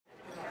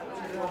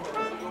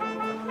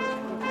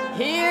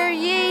Hear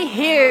ye,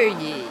 hear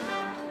ye.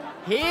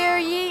 Hear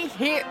ye,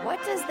 hear.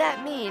 What does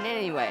that mean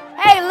anyway?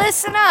 Hey,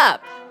 listen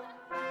up!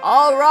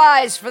 All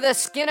rise for the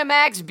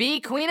Skinamax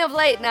B Queen of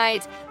Late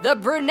Night, the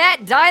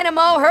brunette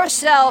dynamo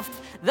herself,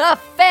 the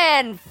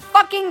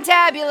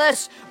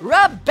fan-fucking-tabulous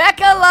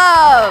Rebecca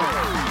Love!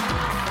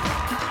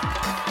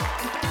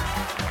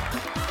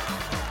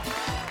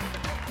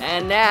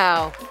 And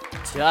now,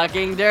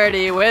 Talking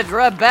Dirty with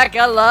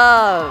Rebecca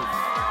Love.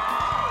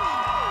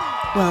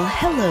 Well,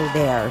 hello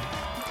there.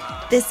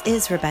 This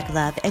is Rebecca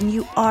Love, and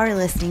you are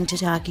listening to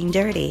Talking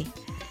Dirty.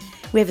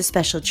 We have a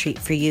special treat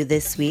for you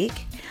this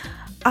week.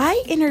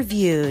 I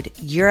interviewed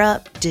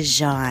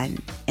Dichan,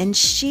 and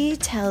she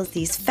tells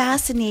these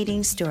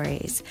fascinating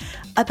stories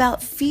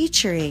about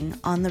featuring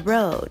on the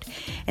road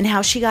and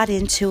how she got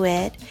into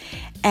it.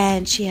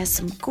 And she has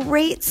some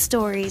great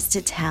stories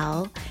to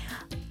tell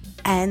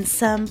and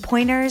some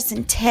pointers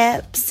and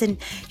tips. And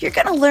you're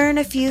going to learn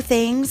a few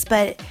things,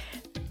 but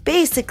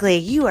basically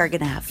you are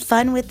going to have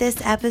fun with this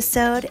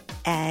episode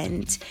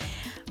and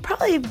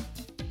probably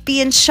be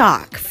in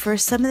shock for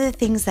some of the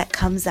things that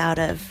comes out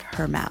of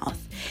her mouth.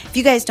 If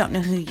you guys don't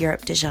know who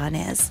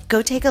Dichan is,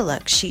 go take a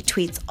look. She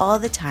tweets all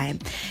the time.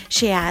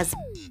 She has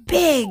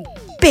big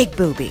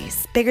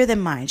boobies, bigger than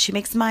mine. She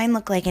makes mine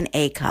look like an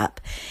A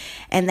cup.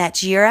 And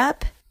that's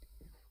Europe,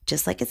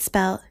 just like it's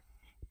spelled,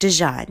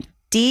 Dichan.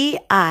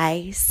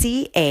 Dichan.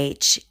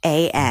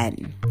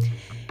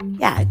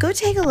 Yeah, go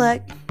take a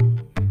look.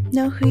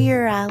 Know who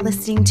you're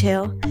listening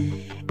to.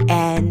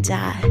 And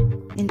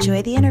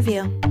enjoy the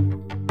interview.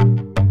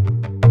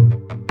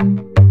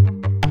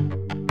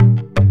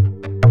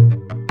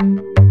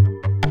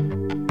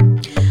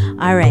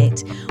 All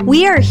right,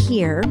 we are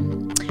here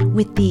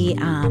with the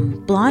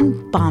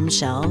blonde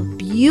bombshell,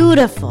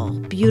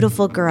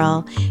 beautiful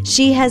girl.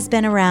 She has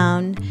been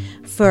around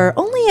for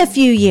only a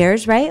few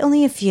years, right?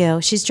 Only a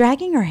few. She's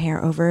dragging her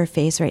hair over her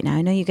face right now.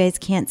 I know you guys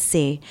can't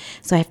see,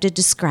 so I have to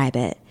describe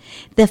it.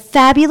 The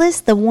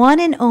fabulous, the one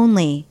and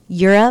only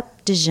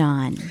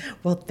Dichan.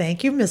 Well,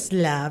 thank you, Miss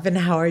Love. And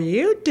how are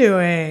you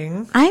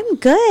doing? I'm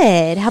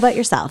good. How about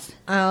yourself?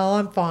 Oh,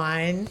 I'm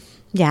fine.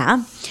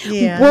 Yeah.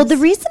 Yes. Well, the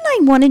reason I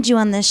wanted you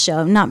on this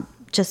show, not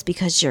just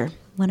because you're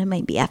one of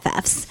my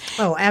BFFs.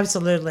 Oh,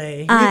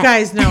 absolutely. You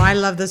guys know I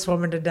love this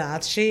woman to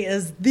death. She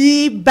is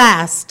the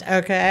best,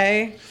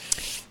 okay?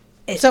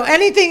 So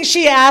anything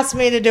she asks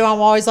me to do,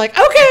 I'm always like,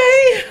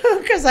 okay,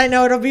 because I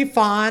know it'll be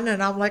fun.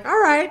 And I'm like, all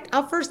right,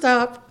 I'll first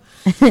up.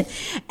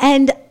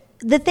 And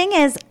the thing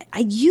is,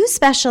 you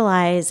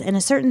specialize in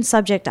a certain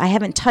subject I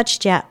haven't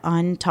touched yet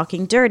on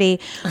Talking Dirty.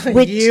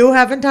 Which you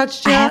haven't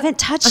touched yet? I haven't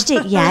touched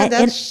it yet.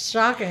 That's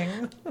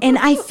shocking. And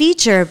I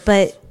feature,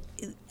 but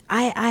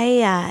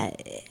I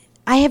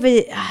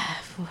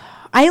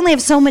only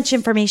have so much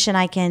information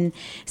I can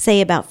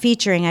say about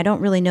featuring. I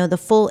don't really know the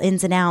full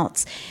ins and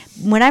outs.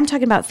 When I'm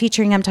talking about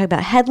featuring, I'm talking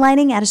about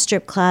headlining at a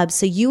strip club.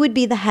 So you would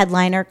be the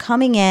headliner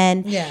coming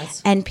in,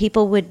 yes, and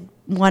people would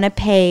want to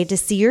pay to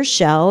see your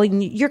show.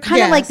 And you're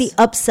kind of like the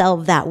upsell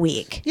of that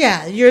week.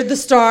 Yeah, you're the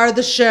star of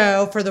the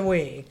show for the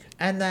week.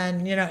 And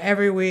then,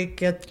 every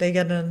week they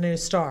get a new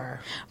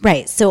star.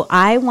 Right. So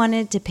I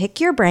wanted to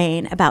pick your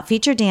brain about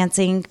feature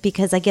dancing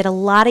because I get a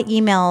lot of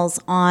emails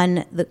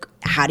on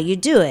how do you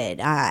do it?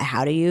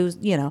 How do you.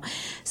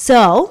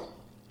 So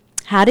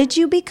how did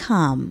you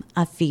become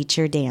a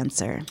feature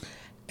dancer?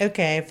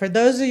 Okay. For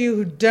those of you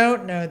who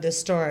don't know this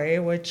story,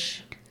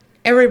 which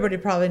everybody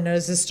probably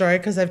knows this story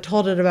because I've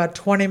told it about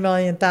 20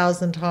 million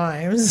thousand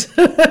times.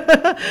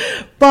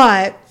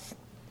 But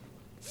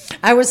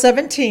I was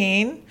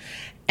 17.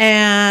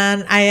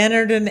 And I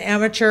entered an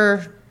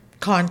amateur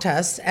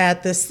contest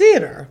at this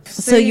theater.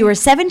 So you were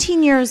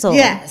 17 years old.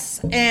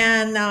 Yes.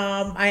 And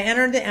I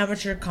entered the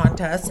amateur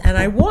contest and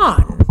I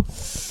won.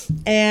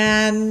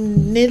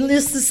 And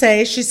needless to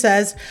say, she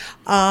says,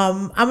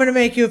 I'm going to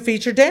make you a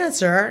featured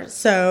dancer.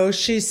 So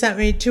she sent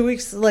me 2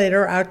 weeks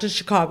later out to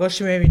Chicago.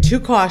 She made me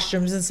 2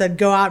 costumes and said,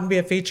 go out and be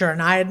a feature.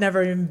 And I had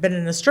never even been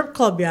in a strip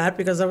club yet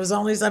because I was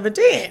only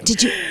 17.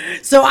 Did you?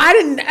 So I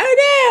didn't,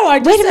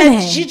 Wait a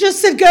minute. She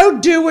just said, go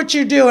do what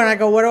you do. And I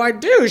go, what do I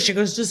do? She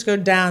goes, just go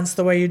dance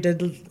the way you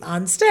did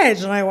on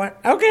stage. And I went,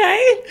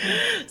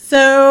 okay.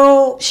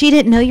 So. She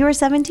didn't know you were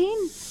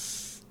 17?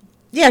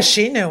 Yeah,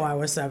 she knew I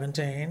was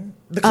 17.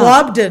 The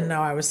club didn't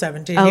know I was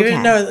 17. Okay. You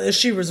didn't know that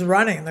she was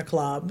running the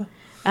club.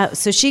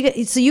 So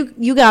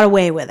you got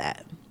away with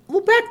it. Well,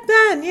 back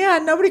then, yeah,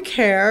 nobody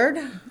cared.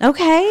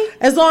 Okay.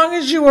 As long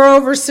as you were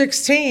over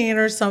 16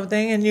 or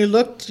something and you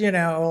looked,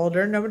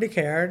 older, nobody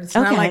cared. It's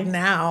not like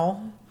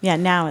now. Yeah,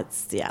 now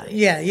it's, yeah.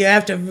 Yeah, you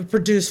have to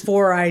produce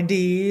 4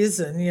 IDs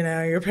and,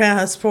 your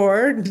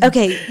passport.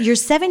 Okay, you're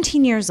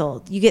 17 years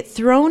old. You get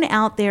thrown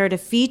out there to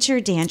feature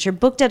dance. You're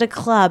booked at a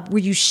club. Were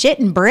you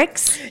shitting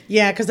bricks?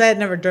 Yeah, because I had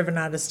never driven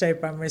out of state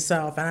by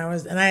myself.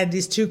 And I had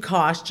these 2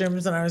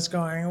 costumes and I was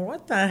going,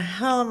 what the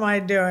hell am I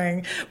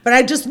doing? But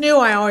I just knew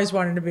I always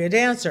wanted to be a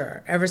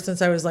dancer ever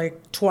since I was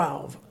like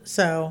 12.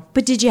 So,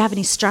 but did you have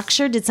any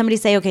structure? Did somebody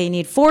say, okay, you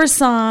need 4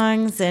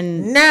 songs?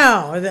 And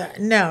no,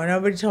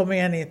 nobody told me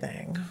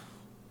anything.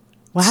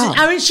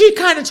 Wow. She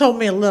kind of told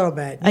me a little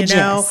bit, you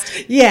know?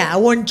 Gist. Yeah,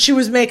 when she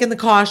was making the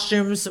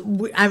costumes,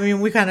 we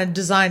kind of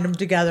designed them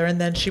together, and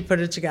then she put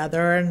it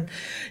together, and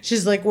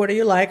she's like, what do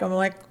you like? I'm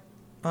like,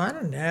 I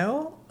don't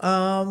know.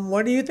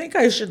 What do you think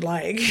I should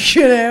like?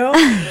 You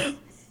know?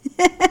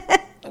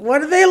 What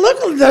do they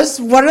look like?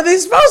 What are they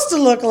supposed to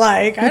look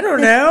like? I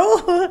don't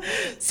know.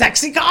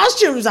 Sexy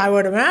costumes, I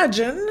would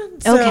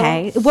imagine. So,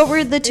 okay. What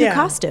were the two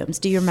costumes?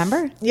 Do you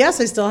remember? Yes,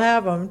 I still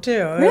have them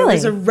too. Really? It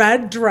was a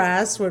red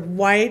dress with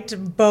white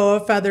boa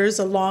feathers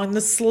along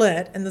the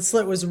slit, and the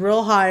slit was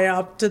real high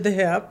up to the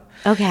hip.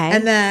 Okay.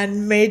 And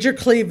then major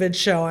cleavage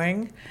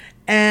showing,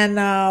 and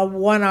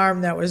one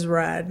arm that was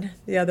red.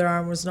 The other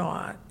arm was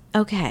not.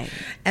 Okay.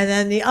 And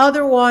then the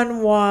other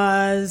one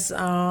was...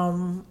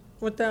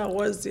 what the hell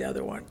was the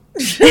other one?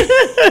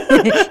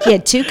 He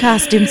had two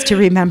costumes to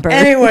remember.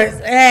 Anyways,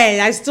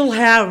 hey, I still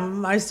have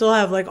them. I still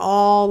have like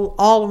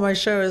all of my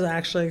shows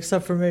actually,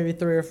 except for maybe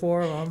 3 or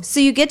 4 of them. So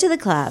you get to the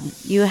club.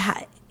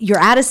 You're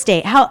out of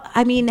state.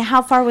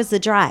 How far was the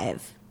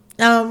drive?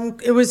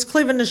 It was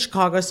Cleveland to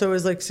Chicago, so it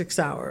was like 6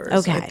 hours.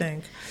 Okay. I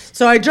think.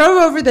 So I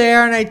drove over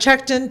there and I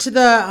checked into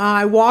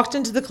I walked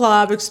into the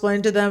club,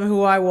 explained to them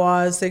who I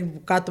was. They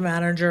got the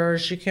manager.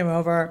 She came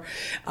over.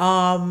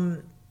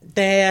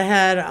 They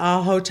had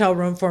a hotel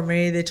room for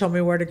me. They told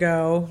me where to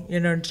go, you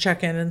know, to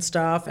check in and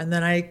stuff. And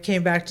then I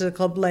came back to the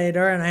club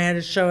later, and I had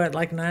a show at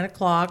like 9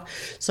 o'clock.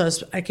 So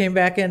I came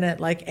back in at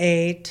like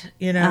 8,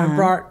 you know, and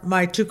brought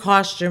my 2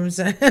 costumes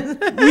in.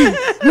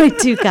 My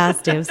 2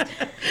 costumes.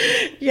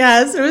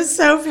 Yes, it was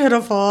so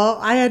pitiful.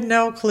 I had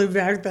no clue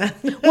back then.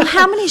 Well,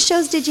 how many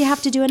shows did you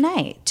have to do a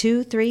night?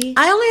 2, 3?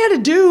 I only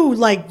had to do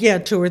like,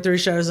 2 or 3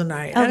 shows a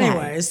night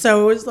anyway.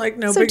 So it was like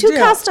no big deal. So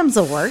 2 costumes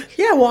will work.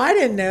 Yeah, well, I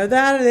didn't know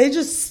that. They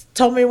just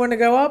told me when to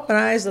go up, and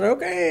I said,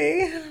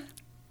 okay.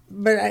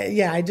 But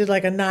I did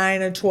like a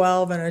 9, a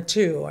 12, and a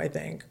 2, I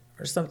think,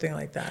 or something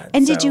like that.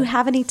 And did you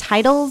have any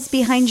titles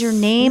behind your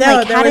name? No,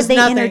 like, how did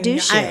they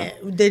introduce you?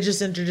 They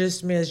just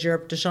introduced me as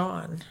Europe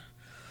Dichan.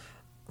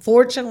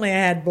 Fortunately, I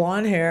had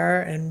blonde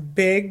hair and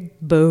big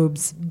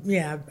boobs.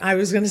 Yeah, I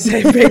was going to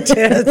say big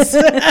tits.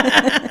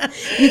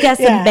 You got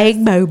some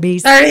big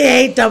boobies.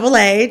 38 double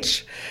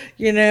H,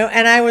 you know,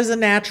 and I was a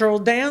natural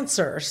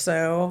dancer,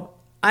 so...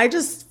 I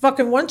just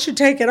once you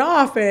take it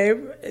off,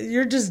 babe,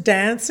 you're just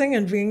dancing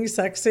and being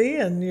sexy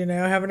and, you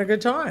know, having a good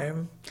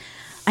time.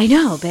 I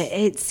know, but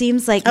it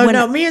seems like...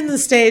 me and the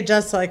stage,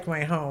 that's like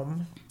my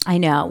home. I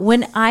know.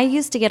 When I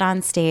used to get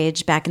on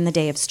stage back in the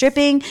day of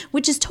stripping,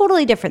 which is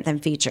totally different than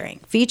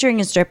featuring. Featuring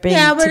and stripping.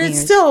 Yeah, but it's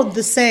still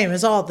the same.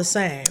 It's all the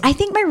same. I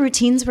think my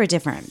routines were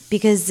different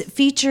because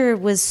feature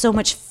was so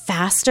much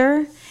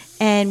faster.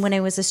 And when I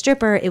was a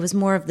stripper, it was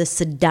more of the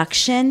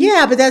seduction.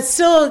 Yeah, but that's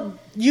still...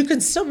 You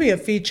can still be a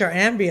feature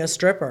and be a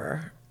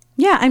stripper.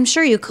 Yeah, I'm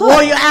sure you could.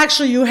 Well, you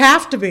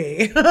have to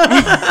be.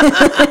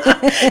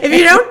 If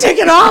you don't take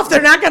it off,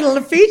 they're not going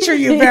to feature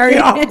you very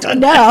often.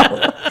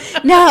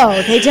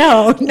 No, they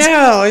don't.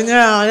 No,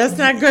 that's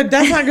not good.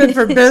 That's not good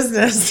for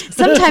business.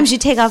 Sometimes you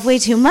take off way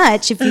too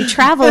much if you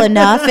travel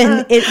enough,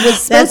 and it was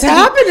supposed That's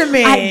happened to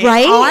me.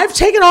 Right? Oh, I've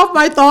taken off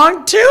my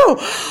thong too.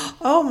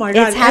 Oh my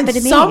God! It's happened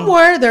to me.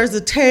 Somewhere there's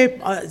a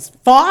tape,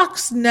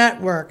 Fox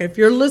Network. If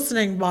you're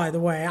listening, by the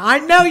way, I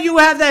know you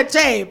have that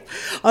tape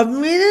of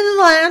me in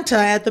Atlanta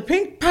at the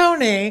Pink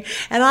Pony,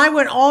 and I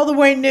went all the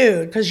way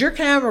nude because your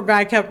camera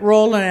guy kept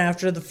rolling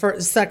after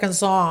the second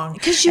song.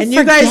 Because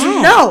you guys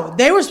know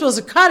they were supposed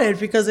to cut it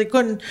because they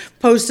couldn't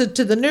post it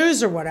to the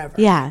news or whatever.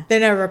 Yeah, they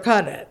never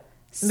cut it.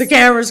 The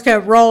cameras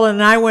kept rolling,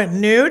 and I went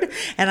nude,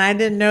 and I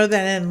didn't know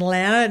that in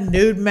Atlanta,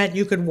 nude meant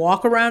you could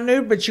walk around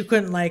nude, but you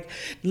couldn't, like,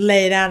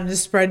 lay down and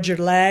spread your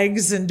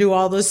legs and do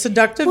all those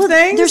seductive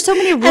things. There's so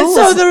many rules.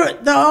 And so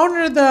the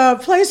owner of the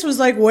place was,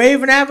 like,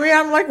 waving at me.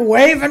 I'm, like,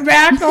 waving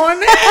back,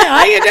 going, hey,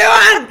 how you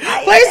doing?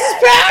 Place is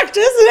packed,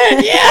 isn't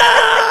it?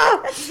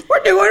 Yeah,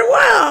 we're doing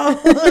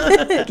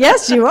well.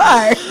 Yes, you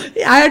are.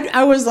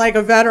 I was, like,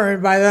 a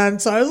veteran by then,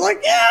 so I was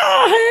like,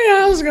 yeah, hey,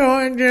 how's it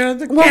going? You know,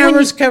 the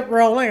cameras kept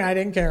rolling. I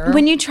didn't care.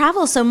 When you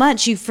travel so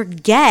much, you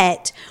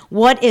forget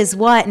what is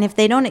what, and if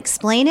they don't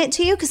explain it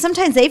to you, because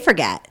sometimes they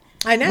forget.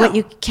 I know what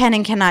you can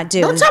and cannot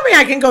do. Don't tell me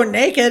I can go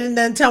naked and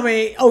then tell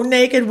me,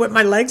 naked with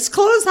my legs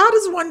closed. How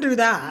does one do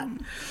that?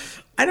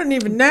 I don't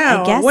even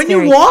know. When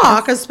you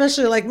walk,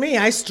 especially like me,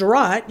 I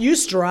strut. You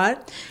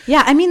strut.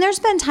 Yeah, I mean, there's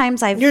been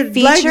times I've your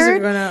featured, legs are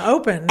going to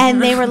open, and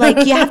they were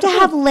like, "You have to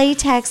have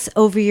latex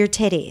over your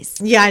titties."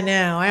 Yeah, I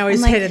know. I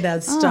always hated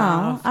that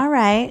stuff. All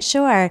right,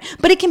 sure,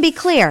 but it can be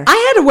clear.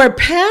 I had to wear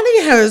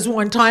pantyhose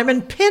one time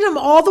and pin them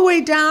all the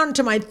way down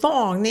to my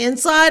thong, the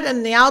inside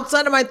and the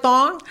outside of my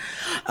thong.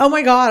 Oh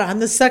my God! On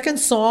the second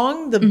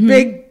song, the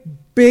big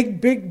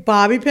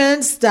bobby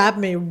pin stabbed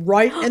me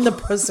right in the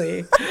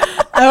pussy.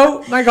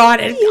 Oh my God!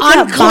 It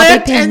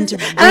unclipped and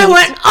I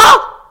went,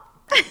 oh!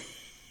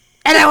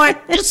 And I went,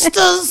 just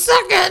a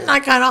second. And I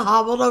kind of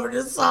hobbled over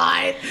to the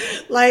side.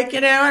 Like,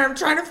 and I'm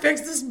trying to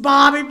fix this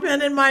bobby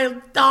pin in my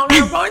thong.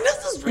 And I'm going,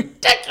 this is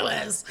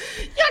ridiculous.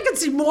 Yeah, I can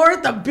see more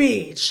at the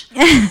beach.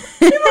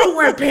 People don't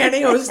wear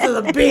pantyhose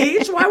to the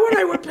beach. Why would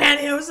I wear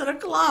pantyhose in a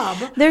club?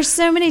 There's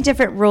so many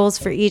different rules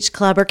for each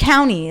club or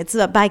county. It's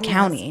by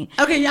county.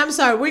 Okay, I'm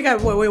sorry. We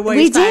got way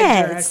We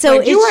did. So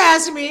you were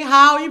asking me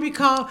how you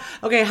become.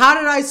 Okay, how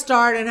did I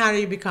start and how do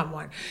you become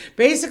one?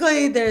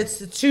 Basically, there's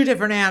two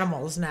different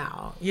animals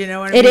now. You know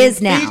what I mean? It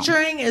is now.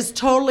 Featuring is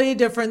totally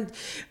different.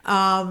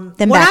 Than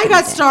when back I in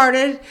got the day.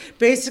 started,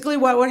 basically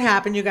what would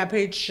happen, you got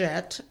paid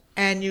shit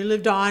and you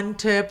lived on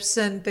tips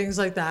and things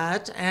like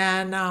that.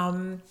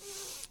 And,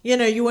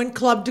 you went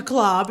club to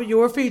club, you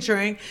were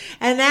featuring.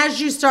 And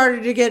as you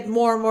started to get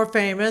more and more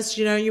famous,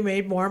 you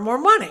made more and more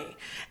money.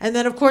 And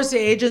then, of course, the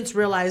agents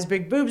realized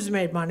big boobs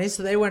made money.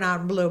 So they went out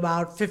and blew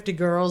about 50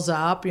 girls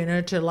up,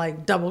 to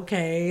like double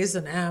Ks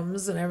and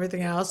Ms and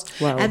everything else.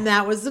 Whoa. And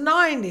that was the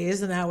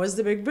 90s. And that was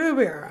the big boob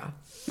era.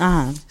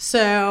 Uh-huh.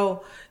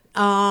 So,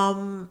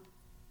 and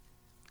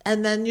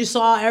then you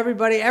saw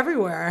everybody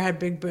everywhere had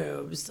big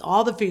boobs.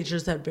 All the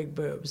features had big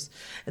boobs.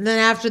 And then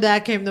after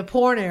that came the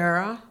porn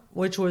era,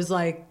 which was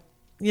like,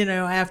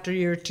 after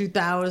year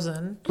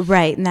 2000.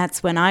 Right. And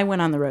that's when I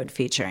went on the road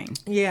featuring.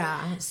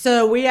 Yeah.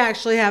 So we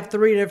actually have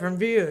 3 different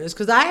views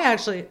because I have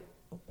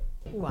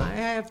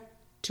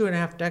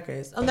 2.5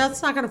 decades. Oh,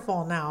 that's not going to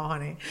fall now,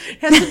 honey. It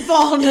hasn't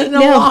fallen in a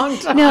long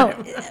time.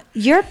 No,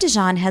 Europe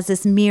Dichan has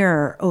this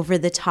mirror over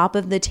the top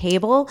of the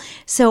table.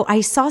 So I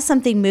saw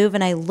something move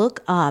and I look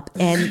up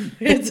and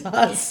It's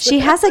us. she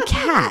has a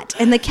cat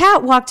and the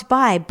cat walked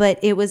by, but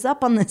it was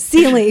up on the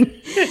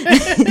ceiling.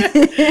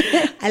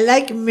 I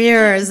like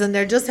mirrors, and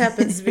there just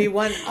happens to be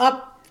one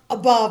up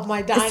above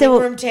my dining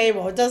room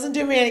table. It doesn't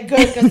do me any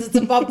good because it's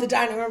above the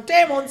dining room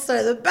table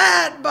instead of the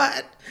bed,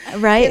 but...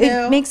 Right?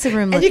 It makes the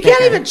room look And you can't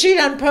bigger. even cheat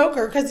on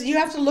poker because you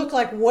have to look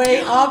like way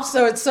up,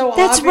 so it's so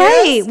That's obvious.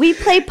 right. We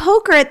play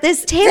poker at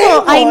this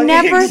table. I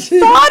never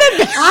thought of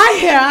that. I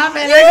have.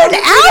 And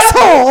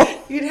You're an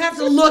asshole. You'd have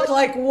to look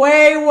like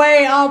way,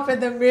 way up in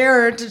the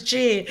mirror to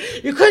cheat.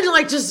 You couldn't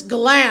like just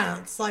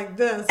glance like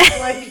this.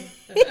 Like...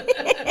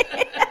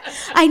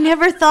 I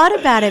never thought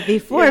about it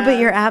before, Yeah. but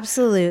you're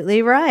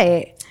absolutely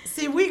right.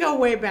 See, we go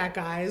way back,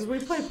 guys. We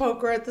play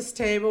poker at this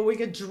table. We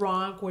get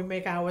drunk. We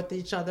make out with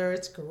each other.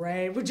 It's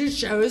great. We do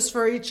shows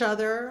for each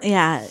other.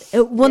 Yeah.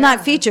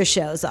 Not feature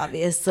shows,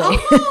 obviously. Oh,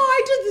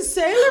 I did the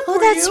sailor for you. Oh,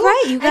 that's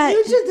right. You got- And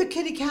you did the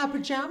kitty cat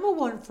pajama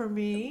one for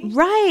me.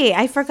 Right.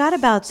 I forgot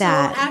about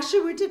that. So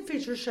actually, we did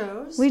feature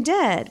shows. We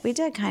did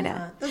kind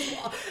of.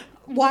 Yeah,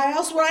 why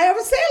else would I have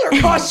a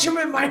sailor costume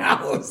in my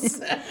house?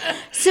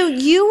 So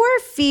you were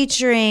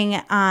featuring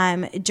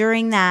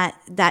during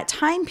that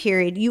time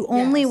period. You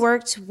only Yes.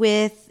 worked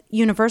with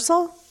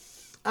Universal?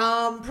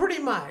 Pretty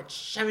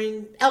much. I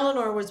mean,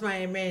 Eleanor was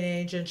my main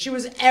agent. She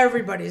was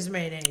everybody's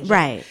main agent.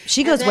 Right.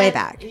 She goes And way then-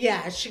 back.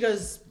 Yeah, she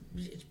goes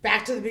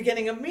back to the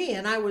beginning of me,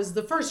 and I was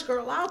the first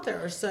girl out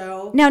there.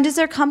 So, Now, does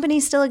their company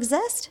still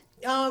exist?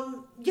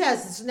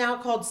 yes, it's now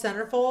called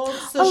Centerfold.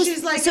 So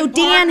she's like, so in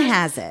Dan partners-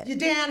 has it. Yeah,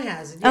 Dan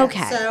has it. Yeah.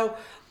 Okay. So,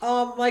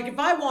 like if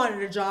I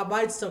wanted a job,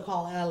 I'd still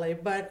call Ellie,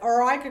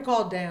 or I could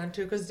call Dan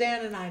too, because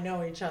Dan and I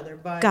know each other.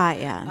 But Got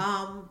ya.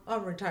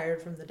 I'm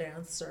retired from the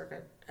dance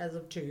circuit as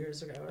of 2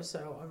 years ago,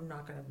 so I'm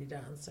not going to be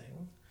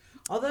dancing.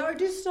 Although I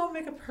do still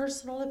make a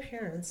personal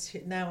appearance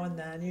now and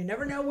then. You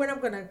never know when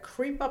I'm going to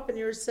creep up in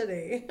your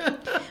city.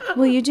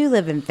 Well, you do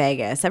live in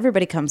Vegas.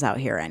 Everybody comes out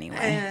here anyway.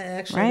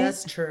 Actually, right?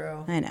 that's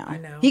true. I know. I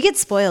know. You get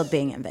spoiled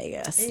being in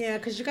Vegas. Yeah,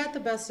 because you got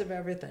the best of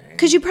everything.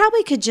 Because you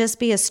probably could just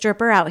be a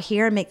stripper out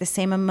here and make the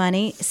same amount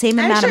of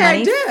Actually, I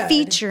money did.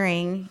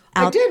 featuring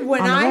out I did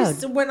when on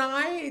the road. when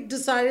I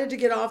decided to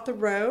get off the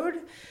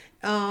road.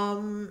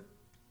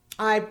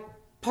 I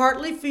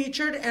partly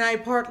featured and I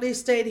partly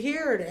stayed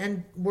here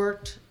and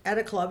worked at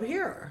a club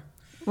here.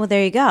 Well,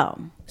 there you go.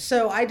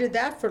 So I did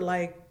that for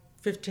like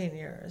 15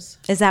 years.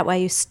 Is that why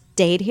you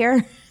stayed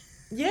here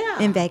Yeah.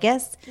 in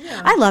Vegas?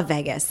 Yeah. I love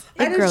Vegas.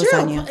 I It do grows too.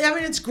 on you. I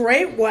mean, it's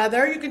great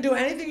weather. You can do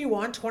anything you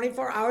want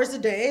 24 hours a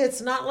day. It's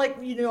not like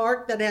New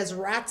York that has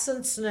rats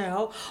and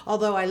snow,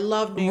 although I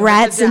love New York.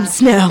 Rats to and death.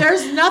 snow.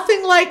 There's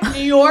nothing like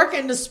New York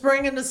in the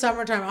spring and the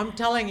summertime. I'm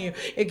telling you,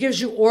 it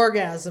gives you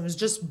orgasms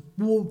just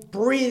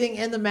breathing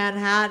in the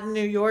Manhattan,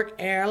 New York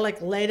air,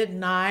 like late at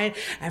night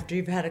after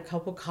you've had a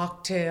couple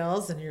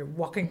cocktails and you're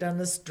walking down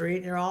the street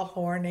and you're all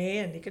horny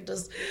and you can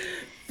just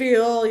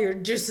feel your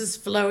juices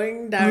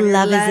flowing down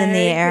Love your is in the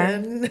leg air.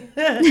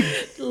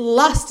 and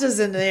lust is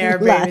in the air,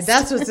 baby. Lust.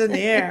 That's what's in the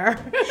air.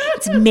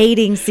 It's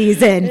mating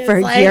season for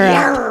It's like,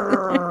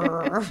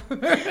 Europe.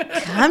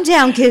 Calm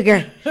down,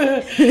 cougar.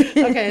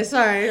 Okay,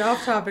 sorry,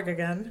 off topic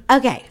again.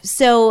 Okay,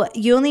 so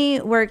you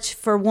only worked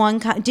for one.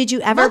 Did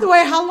you ever? By the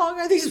way, how long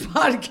are these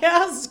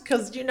podcasts?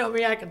 Because you know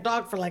me, I can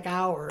talk for like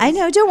hours. I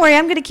know. Don't worry.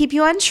 I'm going to keep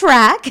you on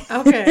track.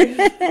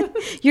 Okay.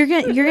 You're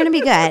gonna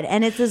be good,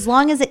 and it's as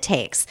long as it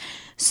takes.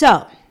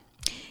 So,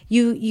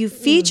 you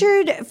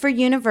featured for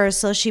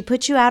Universal. She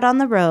put you out on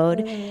the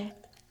road.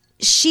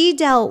 she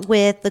dealt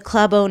with the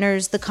club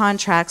owners, the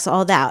contracts,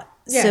 all that.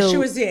 Yeah, so she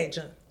was the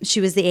agent. She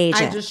was the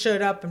agent. I just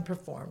showed up and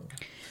performed.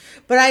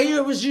 But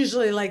it was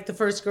usually like the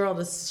first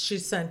girl she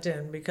sent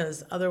in,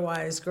 because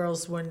otherwise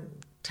girls wouldn't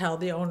tell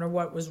the owner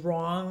what was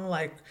wrong,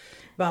 like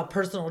about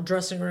personal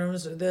dressing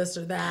rooms or this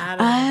or that.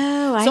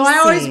 So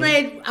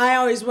I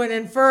always went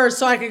in first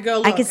so I could go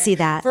look. I could see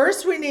that.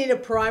 First, we need a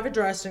private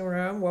dressing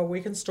room where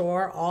we can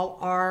store all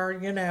our,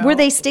 Were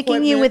they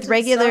sticking you with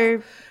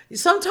regular?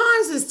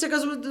 Sometimes they stick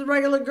us with the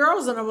regular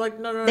girls, and I'm like,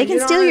 no. They can you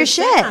steal don't your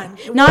understand.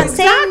 shit. Not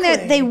saying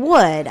that they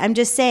would. I'm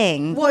just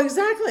saying. Well,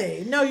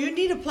 exactly. No, you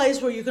need a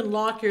place where you can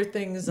lock your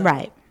things up.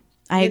 Right.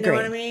 I agree. You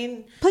know what I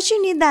mean? Plus,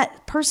 you need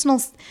that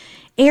personal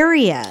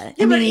area.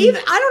 Yeah, but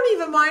even I don't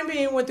even mind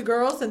being with the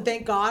girls, and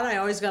thank God I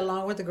always got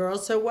along with the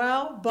girls so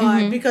well.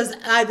 But because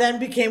I then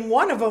became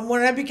one of them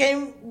when I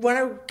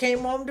came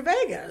home to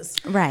Vegas.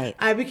 Right.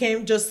 I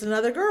became just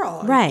another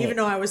girl. Right. Even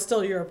though I was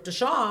still Europe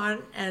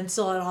Dichan and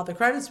still had all the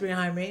credits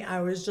behind me,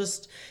 I was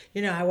just,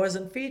 I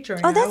wasn't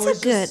featuring. Oh, that's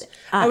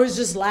I was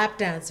just lap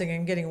dancing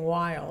and getting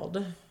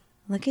wild.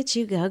 Look at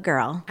you go,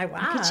 girl. I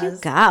was. Look at you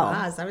go.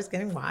 I was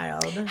getting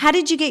wild. How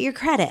did you get your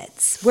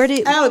credits?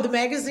 The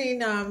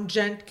magazine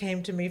Gent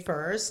came to me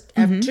first.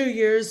 After 2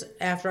 years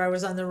after I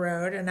was on the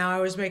road, and now I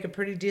was making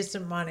pretty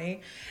decent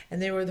money,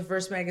 and they were the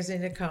first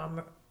magazine to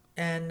come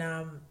and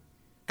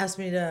asked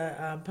me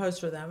to post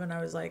for them, and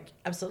I was like,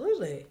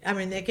 absolutely. I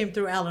mean, they came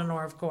through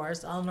Eleanor, of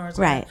course. Eleanor's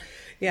right.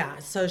 Yeah,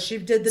 so she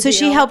did the So deal.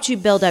 she helped you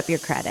build up your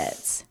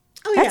credits.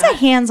 Oh, That's a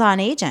hands-on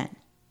agent.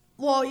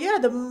 Well, yeah,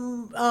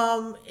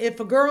 if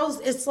a girl's,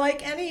 it's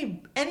like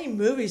any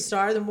movie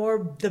star,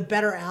 the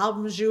better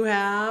albums you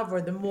have,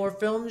 or the more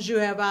films you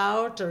have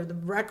out, or the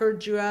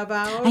records you have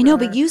out. I know,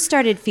 but you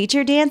started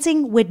feature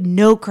dancing with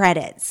no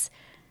credits.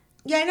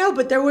 Yeah, I know,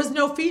 but there was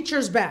no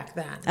features back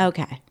then.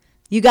 Okay.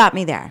 You got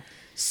me there.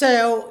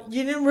 So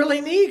you didn't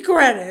really need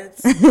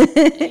credits.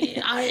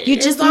 You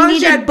just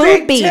needed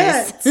boobies.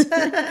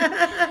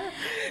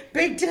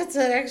 Big tits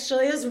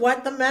actually is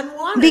what the men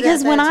wanted.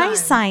 Because when I I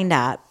signed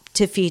up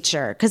to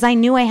feature, because I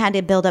knew I had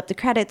to build up the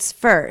credits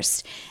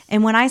first,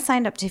 and when I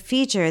signed up to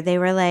feature, they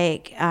were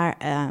like,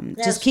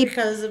 just keep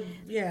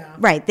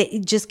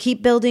just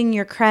keep building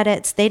your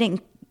credits. They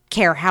didn't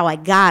care how I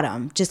got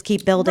them. Just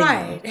keep building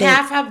them.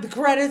 Half of the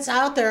credits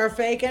out there are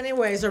fake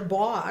anyways, or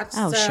bought.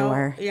 Oh, so,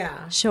 sure.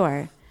 Yeah.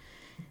 Sure.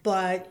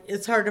 But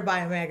it's hard to buy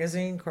a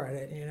magazine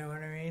credit, you know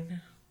what I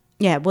mean?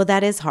 Yeah, well,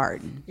 that is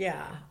hard.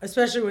 Yeah,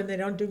 especially when they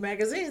don't do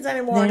magazines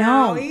anymore They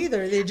now don't.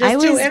 either. They just I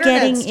do was internet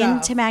getting stuff.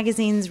 into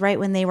magazines right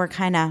when they were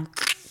kind of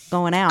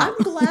going out. I'm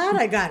glad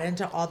I got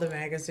into all the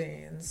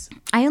magazines.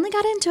 I only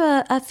got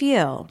into a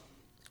few,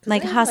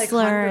 like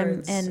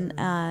Hustler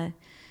and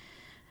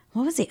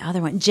what was the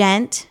other one?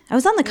 Gent. I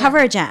was on the cover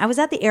of Gent. I was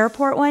at the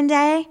airport one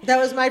day. That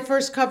was my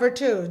first cover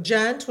too.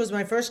 Gent was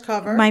my first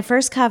cover. My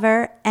first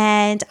cover,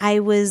 and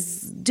I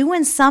was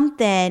doing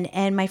something,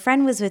 and my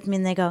friend was with me,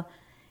 and they go,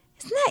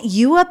 "Isn't that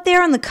you up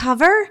there on the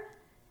cover?"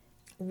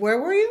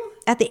 Where were you?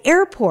 At the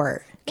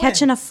airport,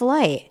 catching a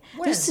flight.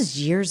 When? This is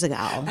years ago.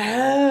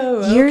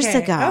 Oh, Years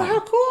okay. ago. Oh, how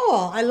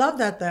cool. I love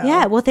that, though.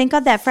 Yeah, well, thank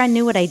God that friend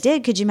knew what I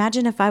did. Could you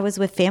imagine if I was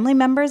with family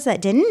members that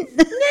didn't?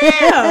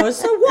 No,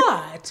 so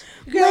what?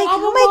 Like,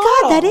 oh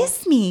my God, that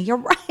is me. You're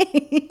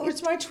right. Or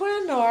it's my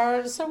twin,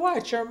 or so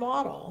what? You're a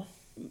model.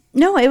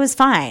 No, it was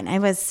fine. It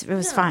was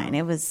fine.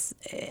 It was,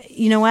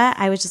 you know what?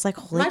 I was just like,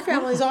 holy My crap.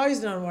 family's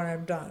always known what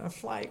I've done. I'm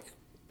like,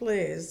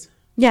 please.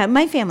 Yeah,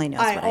 my family knows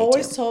what I do. I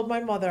always told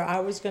my mother I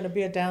was going to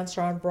be a dancer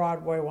on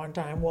Broadway one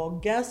time. Well,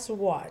 guess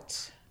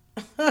what?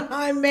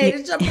 I made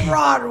it to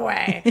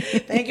Broadway.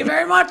 Thank you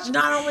very much.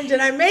 Not only did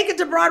I make it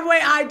to Broadway,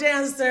 I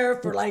danced there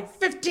for like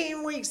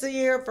 15 weeks a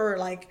year for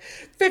like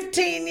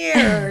 15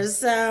 years.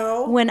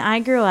 So when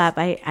I grew up,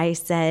 I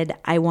said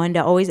I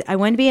wanted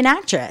to be an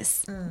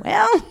actress.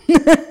 Well,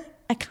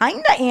 I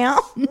kind of am.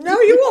 No,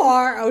 you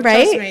are. Oh,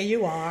 right? Trust me,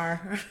 you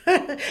are.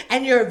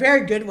 And you're a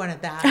very good one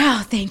at that.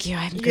 Oh, thank you.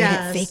 I'm great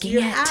at faking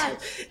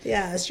it.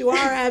 Yes, you are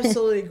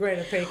absolutely great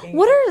at faking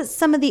What it. are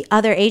some of the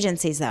other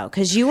agencies, though?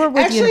 Because you were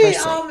with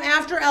University.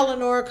 After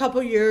Eleanor, a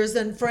couple years,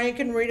 then Frank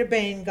and Rita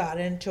Bain got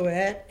into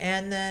it.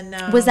 And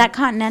then... was that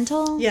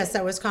Continental? Yes,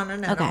 that was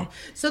Continental. Okay.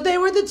 So they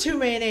were the two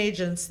main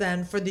agents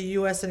then for the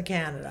U.S. and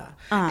Canada.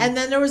 And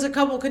then there was a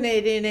couple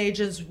Canadian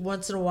agents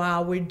once in a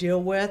while we'd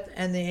deal with,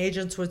 and the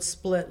agents would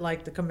split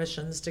like the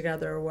commissions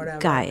together or whatever.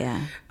 Got ya.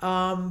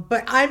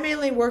 But I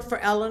mainly worked for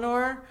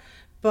Eleanor,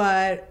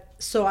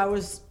 so I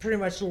was pretty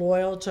much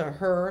loyal to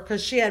her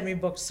because she had me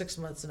booked 6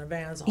 months in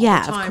advance all the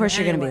time. Yeah, of course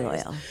you're going to be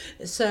loyal.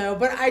 So,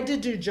 but I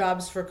did do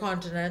jobs for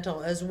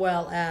Continental as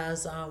well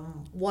as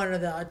one of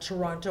the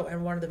Toronto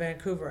and one of the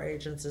Vancouver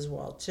agents as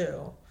well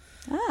too.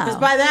 Because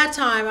by that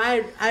time,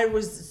 I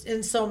was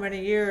in so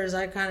many years,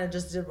 I kind of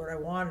just did what I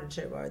wanted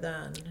to by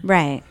then.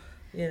 Right.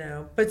 You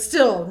know, but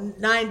still,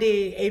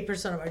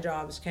 98% of my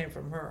jobs came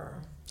from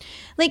her.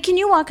 Like, can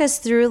you walk us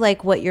through,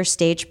 like, what your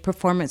stage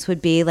performance would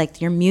be,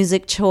 like, your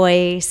music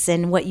choice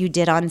and what you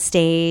did on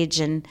stage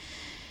and,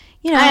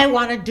 you know. I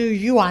want to do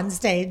you on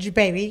stage,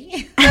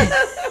 baby.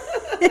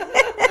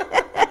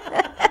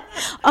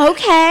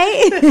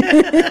 Okay.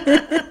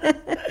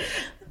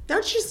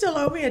 Don't you still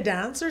owe me a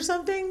dance or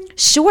something?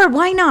 Sure,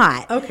 why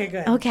not? Okay,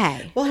 good.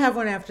 Okay. We'll have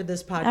one after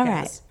this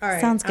podcast. All right.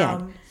 Sounds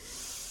good.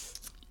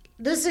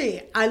 Let's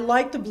see. I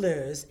like the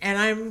blues, and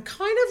I'm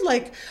kind of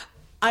like,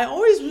 I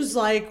always was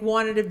like,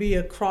 wanted to be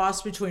a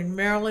cross between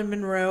Marilyn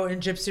Monroe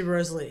and Gypsy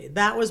Rose Lee.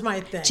 That was my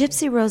thing.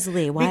 Gypsy Rose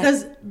Lee, why?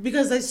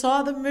 Because I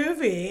saw the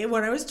movie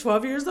when I was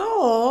 12 years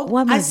old.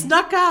 What movie? I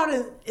snuck out,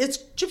 and it's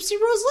Gypsy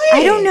Rose Lee.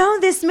 I don't know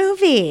this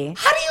movie.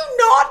 How do you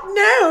not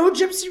know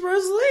Gypsy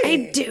Rose Lee?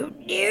 I do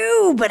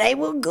know, but I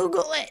will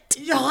Google it.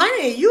 Yeah,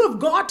 honey, you have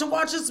got to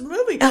watch this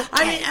movie. Okay.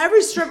 I mean,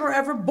 every stripper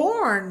ever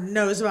born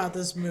knows about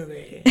this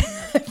movie.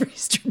 Every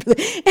stripper.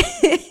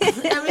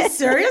 I mean,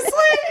 seriously?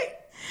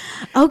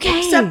 Okay.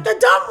 Except the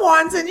dumb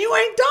ones, and you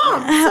ain't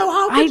dumb. So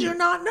how could you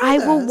not know I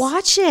this? will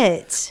watch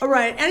it. All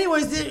right.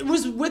 Anyways, it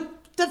was with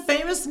the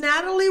famous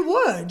Natalie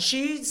Wood.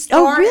 She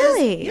starred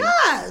really?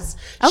 Yes.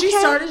 Okay. She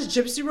starred as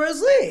Gypsy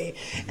Rose Lee.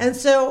 And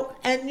so,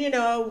 and you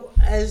know,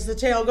 as the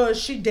tale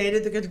goes, she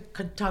dated the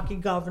Kentucky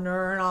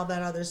governor and all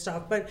that other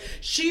stuff. But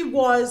she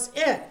was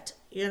it,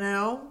 you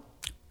know?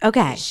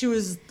 Okay. She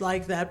was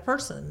like that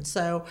person.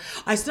 So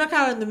I snuck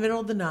out in the middle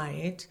of the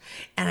night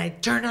and I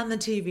turned on the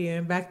TV.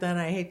 And back then,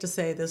 I hate to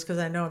say this because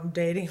I know I'm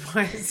dating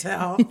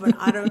myself, but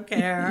I don't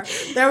care.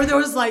 There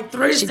was like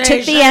 3 She stations.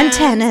 took the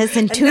antennas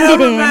and tuned no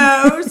it in.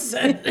 remotes.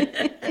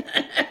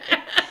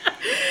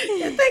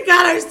 Thank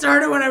God I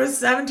started when I was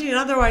 17.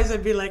 Otherwise,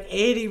 I'd be like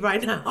 80 by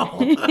now.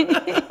 Can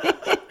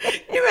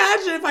you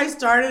imagine if I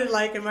started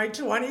like in my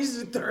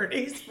 20s or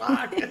 30s?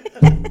 Fuck.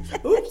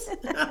 Oops.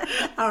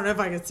 I don't know if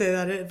I can say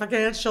that. If I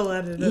can't, she'll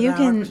edit it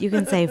out. You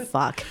can say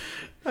fuck.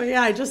 Oh,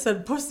 yeah, I just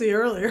said pussy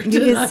earlier. You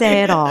can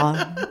say it all.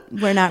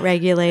 We're not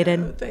regulated.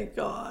 Oh, thank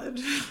God.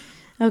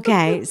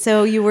 Okay,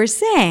 so you were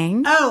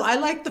saying. Oh, I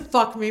like the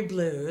fuck me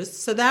blues.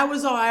 So that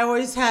was all. I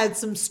always had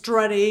some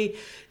strutty,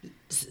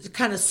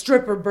 kind of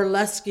stripper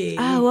burlesque.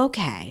 Oh,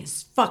 okay.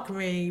 Fuck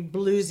me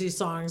bluesy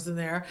songs in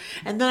there.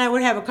 And then I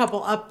would have a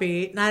couple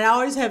upbeat, and I'd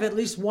always have at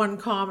least one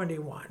comedy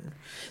one.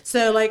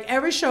 So like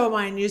every show of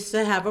mine used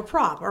to have a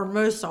prop, or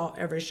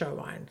every show of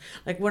mine.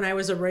 Like when I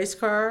was a race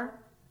car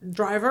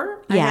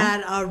driver, I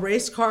had a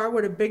race car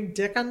with a big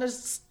dick on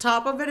the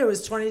top of it. It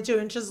was 22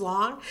 inches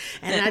long,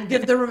 and I'd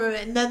give the remote.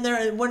 And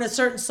then when a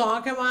certain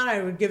song came on,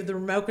 I would give the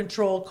remote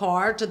control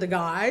car to the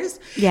guys.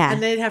 Yeah,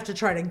 and they'd have to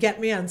try to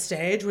get me on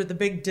stage with the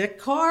big dick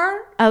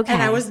car. Okay,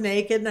 and I was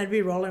naked, and I'd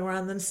be rolling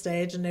around the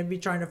stage, and they'd be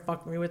trying to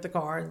fuck me with the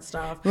car and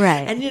stuff.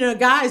 Right. And you know,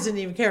 guys didn't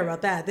even care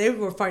about that. They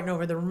were fighting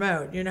over the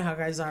remote. You know how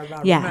guys are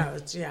about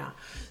remotes. Yeah.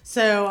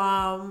 So,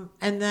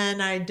 and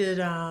then I did,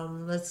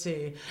 let's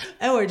see.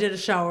 Oh, I did a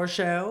shower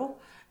show.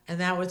 And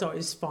that was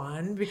always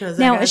fun because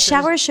now a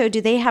shower show. Do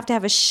they have to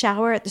have a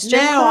shower at the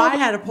strip club? No, I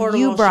had a portable.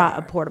 You brought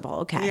shower. a portable.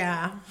 Okay.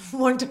 Yeah.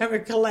 One time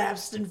it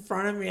collapsed in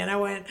front of me, and I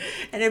went,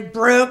 and it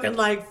broke, and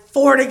like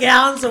 40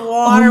 gallons of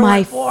water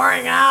went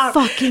pouring out.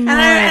 Fucking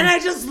and I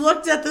just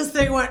looked at this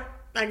thing, and went,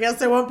 I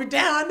guess I won't be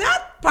down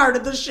that part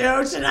of the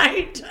show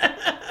tonight.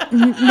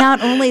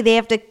 Not only they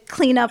have to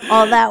clean up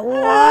all that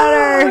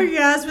water. Oh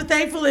yes, but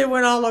thankfully it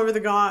went all over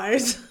the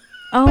guys.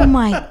 Oh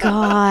my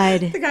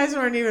God. The guys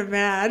weren't even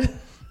mad.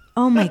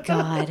 Oh my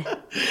God.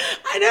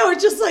 I know.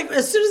 It's just like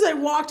as soon as I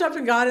walked up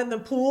and got in the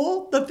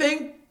pool, the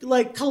thing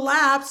like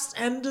collapsed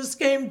and just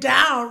came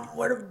down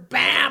with a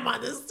bam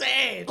on the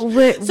stage.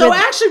 So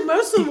actually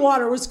most of the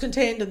water was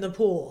contained in the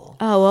pool.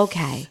 Oh,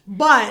 okay.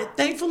 But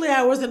thankfully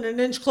I wasn't an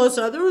inch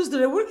closer. Otherwise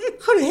it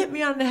could have hit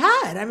me on the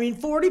head. I mean,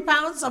 40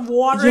 pounds of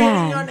water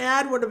hitting you on the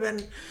head would have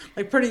been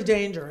like pretty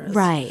dangerous.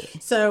 Right.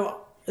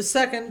 So the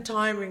second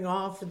timing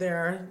off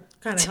there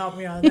kind of helped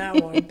me on that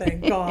one,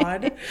 thank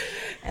God.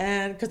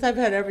 And because I've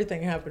had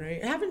everything happen to me.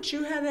 Haven't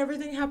you had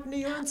everything happen to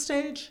you on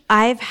stage?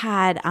 I've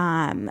had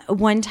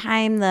one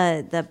time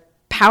the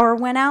power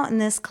went out in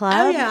this club.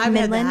 Oh yeah, I've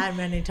Midland. had that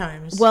many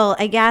times. Well,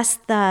 I guess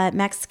the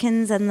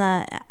Mexicans and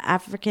the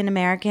African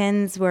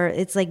Americans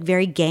it's like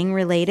very gang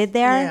related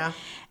there. Yeah.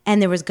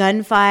 And there was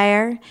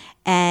gunfire,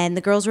 and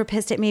the girls were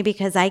pissed at me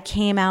because I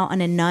came out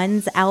in a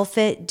nun's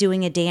outfit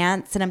doing a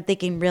dance, and I'm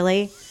thinking,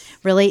 really?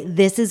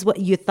 This is what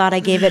you thought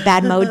I gave it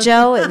bad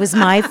mojo? It was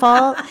my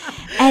fault?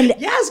 And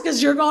yes,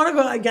 because you're going to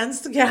go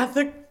against the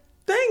Catholic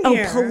thing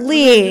here. Oh,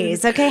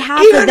 please. Okay,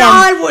 half Even of them.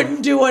 I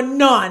wouldn't do a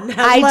nun.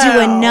 Hello. I do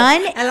a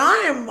nun. And I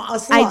am a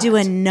slut. I do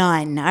a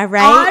nun, all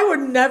right? I would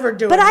never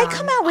do but a nun. I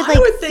come out with I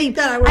would think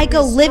that I would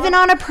go be living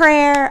smart. on a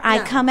prayer. I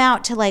come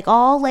out to like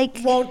all like.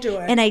 Won't do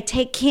it. And I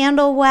take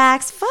candle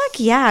wax. Fuck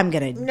yeah, I'm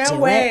going to do it. No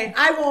way.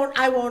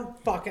 I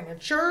won't fuck in a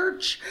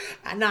church.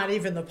 Not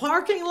even the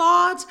parking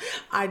lot.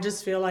 I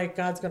just feel like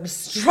God's going to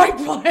strike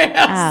my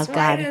ass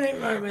right any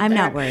moment. I'm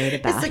not worried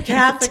about it. It's the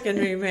Catholic in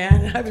me,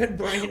 man. I've been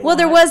brainwashed. Well,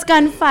 there was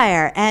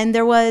gunfire, and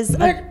there was.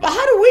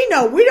 How do we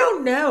know? We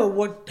don't know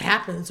what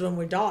happens when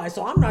we die,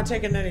 so I'm not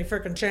taking any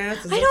freaking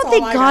chances. I don't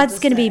think God's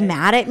going to be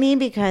mad at me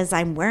because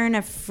I'm wearing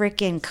a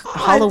freaking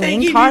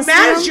Halloween costume.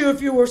 He'd be mad at you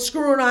if you were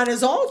screwing on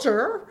his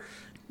altar.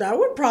 that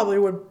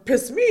would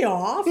piss me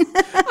off.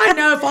 I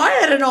know if I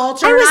had an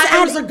altar and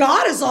it was a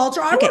goddess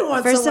altar, I wouldn't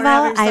want first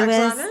someone of all, having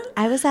sex on it.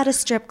 I was at a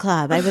strip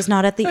club. I was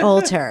not at the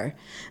altar.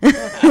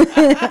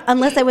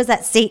 Unless I was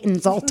at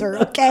Satan's altar,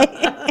 okay?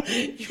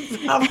 You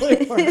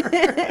probably were.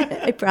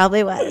 I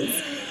probably was.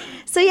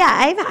 So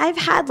yeah, I've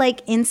had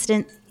like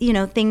instant,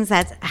 things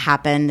that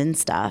happened and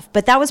stuff.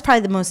 But that was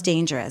probably the most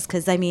dangerous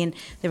because, I mean,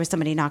 there was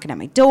somebody knocking at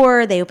my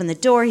door. They opened the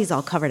door. He's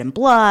all covered in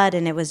blood.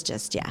 And it was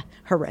just,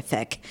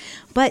 horrific.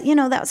 But,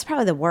 that was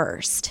probably the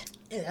worst.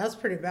 Yeah, that's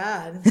pretty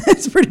bad.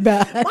 That's pretty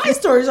bad. My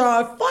stories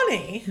are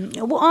funny.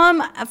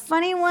 Well, a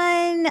funny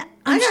one.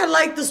 I got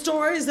like the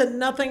stories that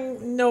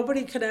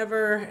nobody could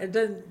never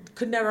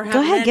happen.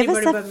 Go ahead, give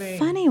us but a me.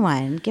 funny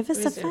one. Give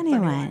us a funny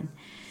one.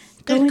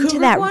 The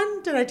cougar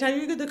one? Did I tell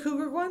you the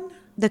cougar one?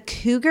 The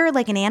cougar,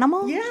 like an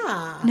animal?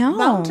 Yeah. No.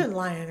 Mountain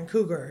lion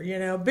cougar,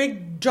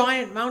 big,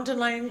 giant mountain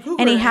lion cougar.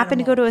 And he happened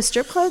to go to a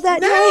strip club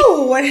that day?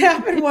 No, what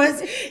happened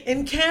was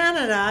in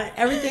Canada,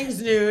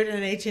 everything's nude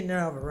and 18 and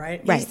over,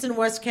 right? East and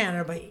West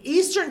Canada. But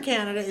Eastern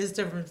Canada is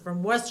different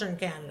from Western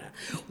Canada.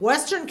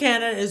 Western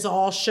Canada is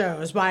all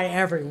shows by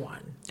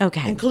everyone.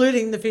 Okay.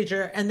 Including the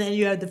feature. And then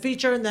you had the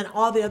feature, and then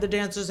all the other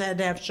dancers had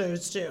to have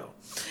shows too.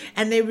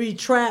 And they'd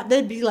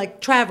be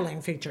like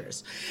traveling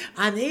features.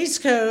 On the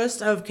East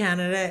Coast of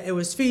Canada, it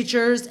was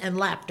features and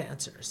lap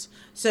dancers.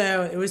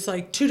 So it was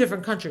like two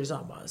different countries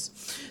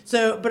almost.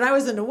 But I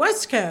was in the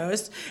West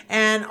Coast,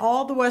 and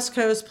all the West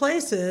Coast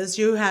places,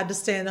 you had to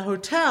stay in the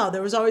hotel.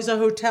 There was always a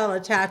hotel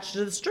attached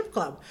to the strip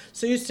club.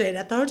 So you stayed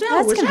at the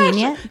hotel. That's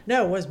convenient.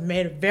 No, it was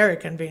made very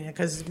convenient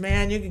because,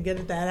 man, you could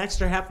get that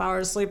extra half hour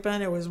of sleep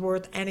in. It was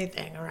worth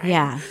anything, right?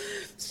 Yeah.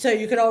 So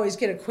you could always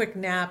get a quick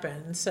nap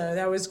in. So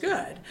that was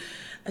good.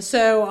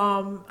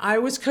 So I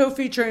was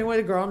co-featuring with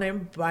a girl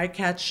named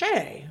Bycat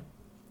Shea.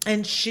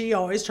 And she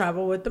always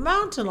traveled with the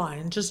mountain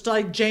lion, just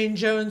like Jane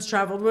Jones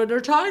traveled with her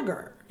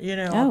tiger,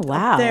 Oh,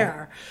 wow. up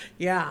there.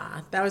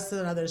 Yeah, that was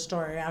another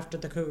story after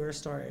the cougar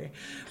story.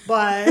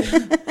 But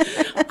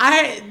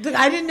I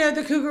didn't know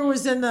the cougar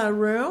was in the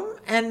room.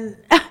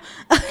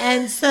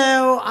 And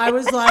so I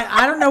was like,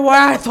 I don't know where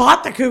I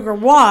thought the cougar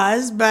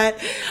was, but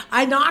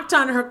I knocked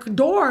on her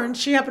door and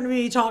she happened to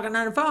be talking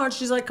on the phone.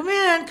 She's like, come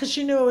in, because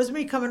she knew it was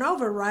me coming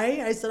over, right?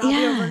 I said, I'll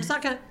be over in a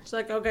second. She's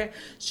like, okay.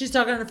 She's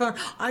talking on the phone.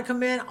 I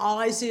come in, all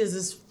I see is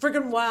this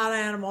freaking wild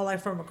animal,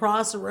 like from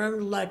across the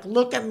room, like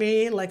look at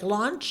me like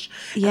lunch.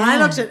 Yeah. And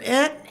I looked at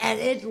it, and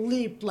it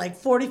leaped like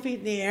 40 feet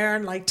in the air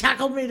and like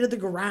tackled me to the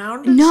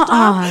ground and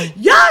stuff.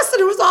 Yes,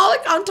 and it was all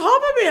like on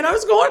top of me, and I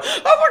was going,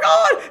 oh my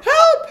God,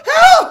 help,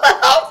 help,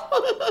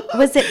 help.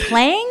 Was it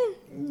playing?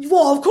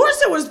 Well, of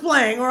course it was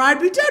playing, or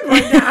I'd be dead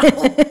right now.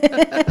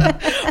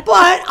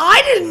 But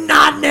I did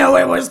not know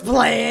it was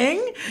playing.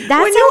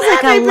 That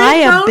sounds like a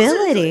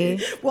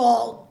liability.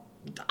 Well,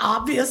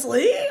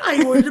 obviously,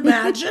 I would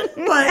imagine.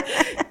 But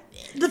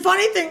the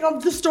funny thing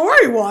of the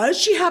story was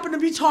she happened to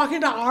be talking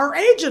to our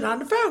agent on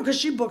the phone because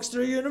she books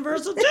through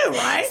Universal too,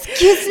 right?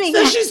 Excuse me.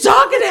 So she's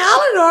talking to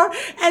Eleanor,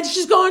 and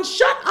she's going,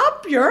 shut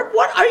up, Europe.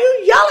 What are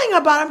you yelling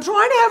about? I'm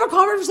trying to have a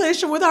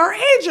conversation with our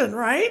agent,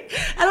 right?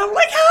 And I'm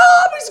like,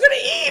 help, he's going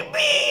to eat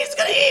me. He's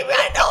going to eat me.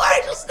 I know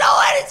it. I just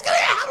know it. He's going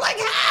to have, like,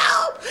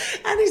 help.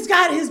 And he's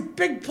got his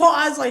big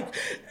paws, like,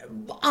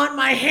 on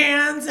my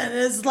hands and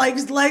his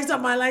legs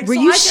on my legs. Were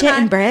you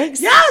shitting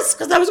bricks? Yes,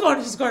 because I was going,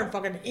 he's going to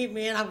fucking eat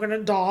me and I'm going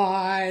to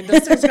die.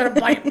 This thing's going to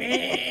bite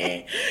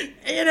me.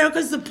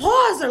 Because the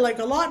paws are like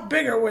a lot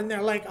bigger when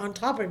they're like on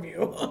top of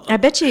you. I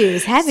bet you he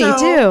was heavy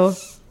too.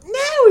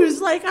 No, he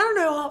was like, I don't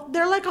know,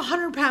 they're like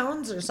 100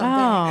 pounds or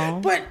something. Oh.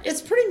 But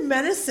it's pretty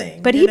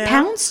menacing. But he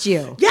pounced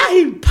you. Yeah,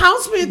 he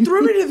pounced me and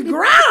threw me to the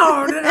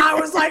ground. And I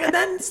was like, and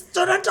then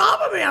stood on top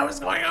of me. I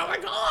was going, oh my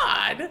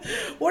God,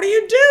 what do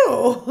you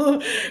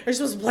do? Are you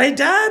supposed to play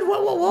dead?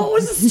 What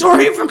was the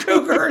story for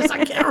cougars?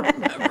 I can't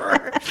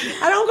remember.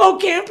 I don't go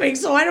camping,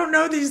 so I don't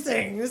know these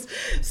things.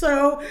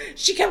 So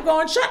she kept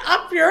going, shut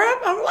up, Europe.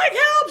 I'm like,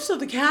 help. So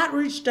the cat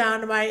reached down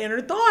to my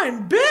inner thigh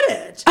and bit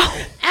it. Oh.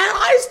 And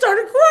I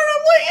started crying.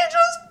 I'm like, he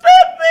just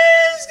bit me.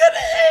 He's going to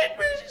eat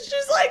me.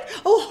 She's like,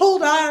 oh,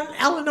 hold on,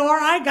 Eleanor.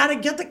 I got to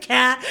get the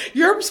cat.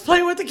 Europe's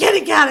playing with the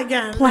kitty cat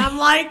again. And I'm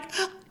like,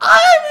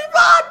 I'm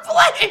not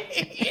playing.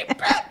 He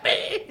bit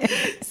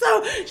me.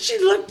 So she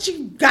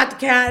got the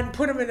cat and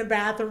put him in the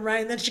bathroom,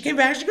 right? And then she came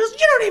back. She goes, you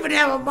don't even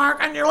have a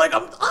mark on your leg.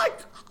 I'm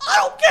like, I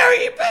don't care.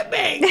 He bit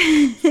me.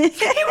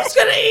 He was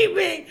going to eat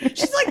me.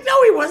 She's like,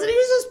 no, he wasn't. He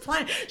was just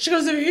playing. She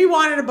goes, if he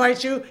wanted to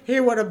bite you, he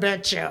would have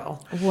bit you.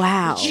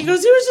 Wow. She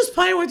goes, he was just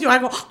playing with you. I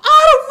go, I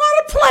don't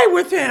want to play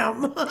with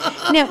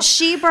him. Now,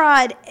 she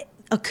brought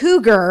a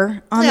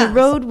cougar on the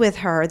road with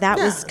her. That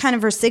was kind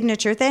of her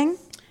signature thing?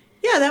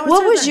 Yeah, that was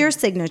What her was thing. your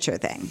signature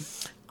thing?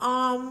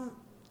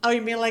 Oh,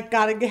 you mean like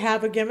gotta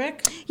have a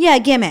gimmick? Yeah,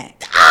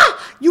 gimmick.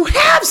 You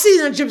have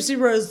seen a Gypsy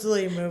Rose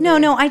Lee movie.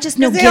 No, I just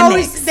know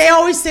gimmicks. They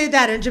always say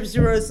that in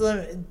Gypsy Rose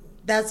Lee.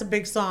 That's a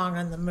big song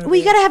in the movie. Well,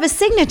 you gotta have a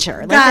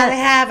signature. Gotta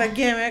have a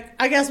gimmick.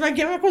 I guess my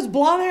gimmick was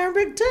blonde hair and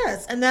big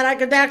tits, and then I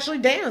could actually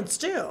dance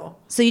too.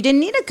 So you didn't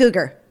need a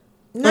cougar.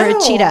 No, or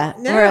a cheetah?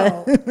 No,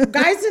 Or a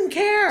guys didn't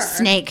care.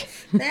 snake?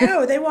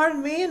 No, they wanted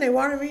me and they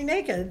wanted me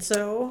naked.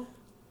 So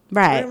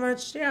Right. pretty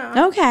much,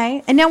 yeah.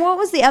 Okay. And now what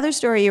was the other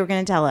story you were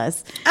going to tell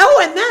us?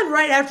 Oh, and then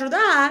right after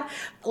that,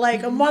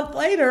 like a month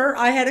later,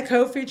 I had a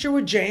co-feature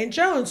with Jane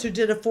Jones, who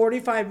did a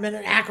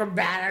 45-minute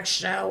acrobatic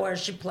show where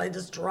she played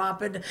this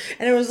drop, and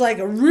it was like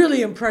a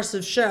really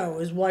impressive show. It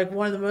was like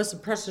one of the most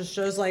impressive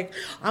shows. Like,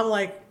 I'm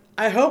like,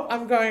 I hope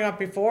I'm going up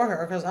before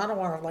her because I don't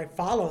want to like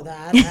follow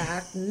that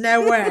act.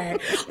 No way.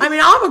 I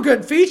mean, I'm a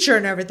good feature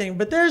and everything,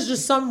 but there's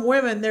just some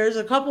women. There's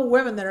a couple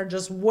women that are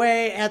just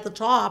way at the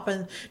top,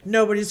 and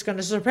nobody's going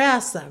to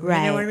surpass them.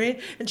 Right. You know what I mean?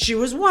 And she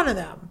was one of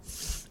them.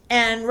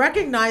 And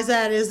recognize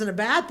that isn't a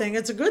bad thing.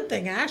 It's a good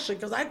thing, actually,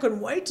 because I couldn't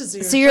wait to see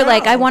her. So you're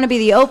like, I want to be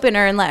the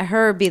opener and let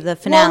her be the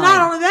finale. Well,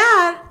 not only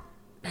that.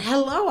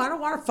 Hello, I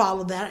don't want to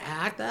follow that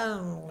act.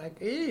 I'm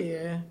like,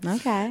 ew.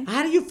 Okay.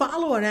 How do you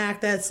follow an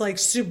act that's like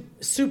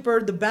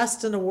super the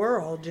best in the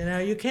world? You know,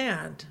 you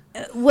can't.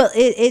 Well,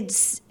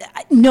 it's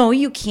no,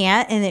 you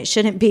can't, and it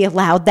shouldn't be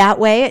allowed that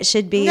way. It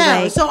should be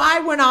like. So I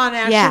went on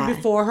actually Yeah.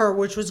 before her,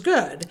 which was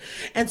good.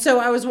 And so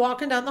I was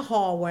walking down the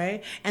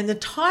hallway, and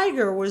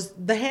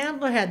the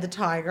handler had the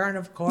tiger, and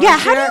of course, Yeah,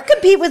 how do you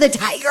compete with a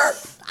tiger?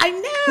 I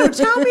know.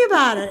 Tell me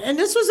about it. And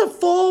this was a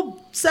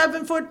full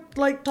 7-foot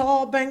like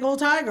tall Bengal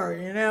tiger.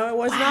 You know, it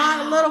was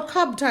not a little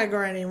cub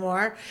tiger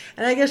anymore.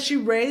 And I guess she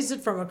raised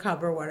it from a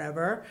cub or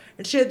whatever.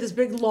 And she had this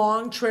big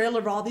long trail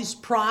of all these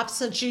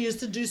props, and she used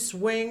to do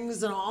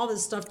swings and all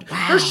this stuff. Wow.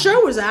 Her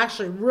show was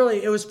actually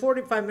really. It was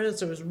 45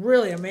 minutes. It was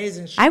really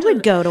amazing. I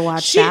would go to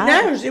watch that.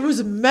 No, it was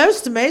the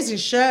most amazing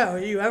show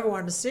you ever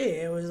wanted to see.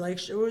 It was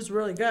like it was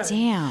really good.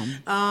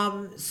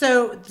 Damn.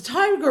 So the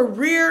tiger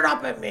reared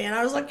up at me, and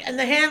I was like, and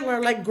the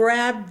handler like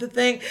grabbed the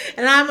thing,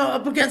 and I'm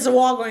up against the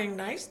wall going,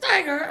 nice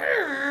tiger.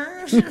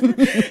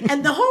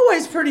 And the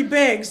hallway's pretty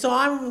big, so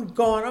I'm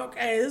going,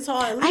 okay, this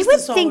hall. At least I would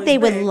this think hallway's they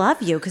would big.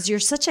 love you because you're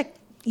such a.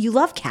 You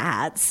love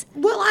cats.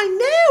 Well,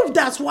 I know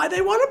that's why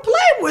they want to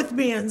play with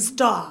me and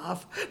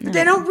stuff. But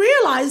they don't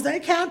realize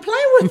they can't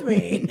play with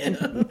me.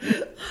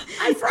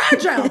 I'm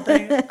fragile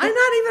thing. I'm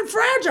not even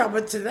fragile,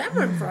 but to them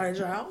I'm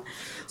fragile.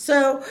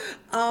 So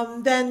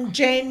then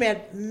Jane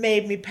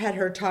made me pet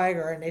her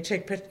tiger, and they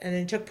took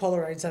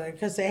Polaroids of it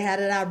because they had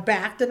it out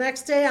back the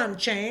next day on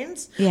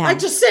chains. Yeah. Like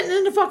just sitting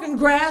in the fucking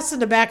grass in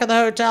the back of the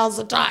hotel as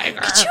a tiger.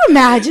 Could you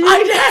imagine?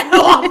 I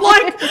know. I'm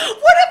like, what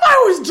if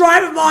I was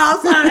driving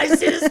miles and I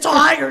see this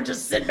tiger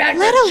just sitting back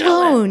there Let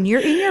chilling? alone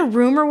you're in your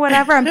room or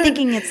whatever. I'm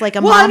thinking it's like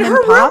a Well, mom and and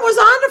her room pop. was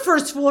on the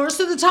first floor,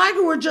 so the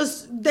tiger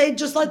they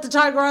just let the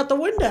tiger out the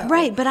window.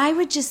 Right, but I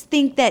would just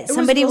think that was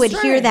somebody a would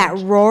little hear that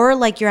strange. roar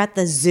like you're at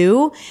the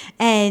zoo,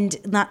 and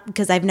not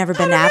because I've never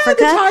been to I don't know,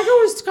 Africa. the tiger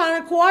was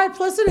kind of quiet.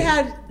 Plus,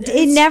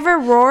 It never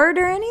roared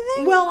or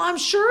anything. Well, I'm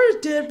sure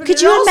it did. But Could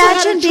it you also had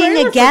imagine being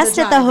trailer a for guest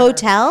at the tiger.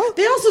 hotel?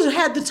 They also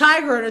had the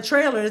tiger in a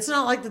trailer. It's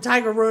not like the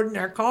tiger rode in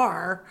their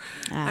car.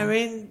 I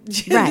mean,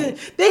 Right.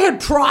 they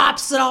had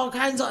props and all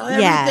kinds of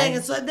everything. Yeah.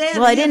 And so they had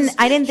Well, I this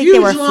didn't think they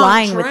were huge, long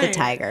flying with the train.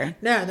 tiger.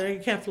 No, you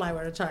can't fly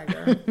with a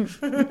tiger.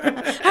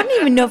 I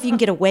don't even know if you can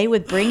get away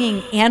with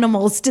bringing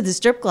animals to the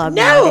strip club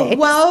No, nowadays.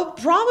 well,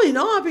 probably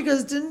not,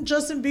 because didn't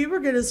Justin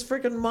Bieber get his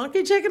freaking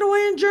monkey taken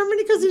away in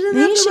Germany because he didn't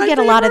have You the should right get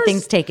a lot of papers?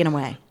 things taken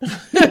away.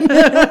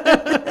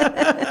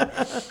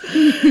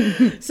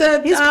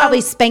 So He's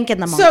probably spanking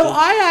the monkey. So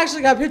I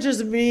actually got pictures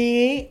of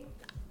me.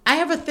 I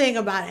have a thing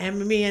about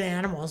me and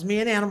animals. Me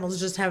and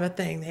animals just have a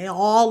thing. They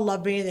all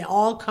love me. They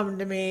all come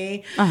to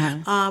me.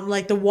 Uh-huh.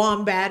 Like the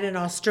wombat in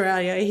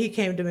Australia, he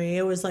came to me.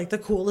 It was like the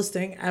coolest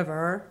thing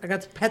ever. I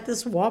got to pet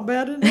this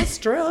wombat in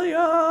Australia.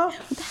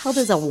 What the hell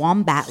does a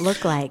wombat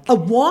look like? A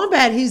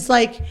wombat, he's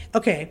like,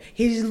 okay,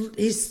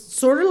 he's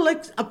sort of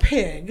like a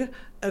pig,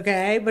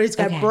 okay, but he's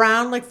got Okay.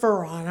 brown like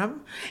fur on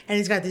him, and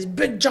he's got these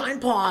big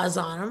giant paws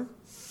on him.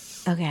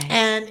 Okay.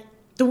 And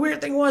the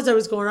weird thing was I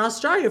was going to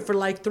Australia for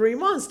like 3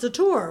 months to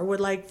tour with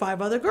like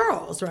 5 other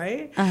girls,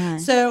 right? Uh-huh.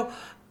 So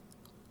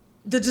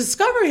the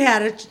Discovery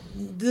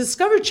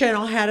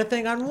Channel had a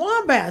thing on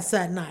wombats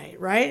that night,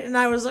 right? And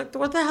I was like,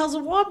 what the hell's a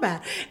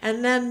wombat?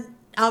 And then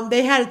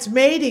they had its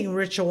mating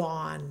ritual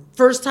on.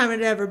 First time it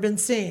had ever been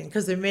seen,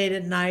 because they mate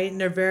at night,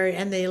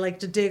 and they like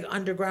to dig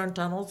underground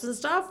tunnels and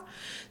stuff.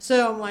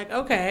 So I'm like,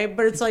 okay,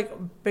 but it's like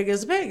big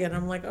as a pig. And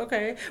I'm like,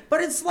 okay,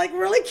 but it's like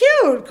really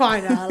cute,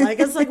 kind of.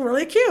 Like, it's like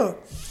really cute.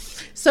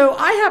 So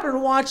I happened to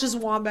watch this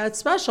wombat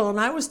special, and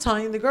I was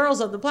telling the girls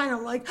on the plane,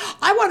 I'm like,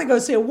 I want to go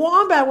see a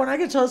wombat when I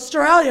get to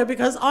Australia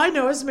because I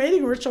know its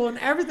mating ritual and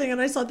everything, and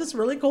I saw this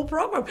really cool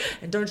program.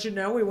 And don't you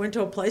know, we went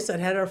to a place that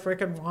had a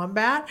freaking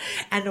wombat,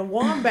 and the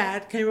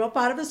wombat came up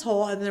out of his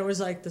hole, and there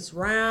was like this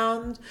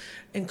round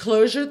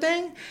enclosure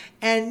thing,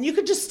 and you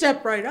could just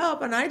step right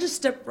up, and I just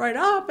stepped right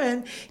up,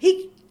 and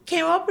he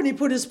came up and he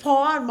put his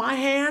paw on my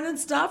hand and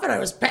stuff, and I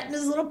was petting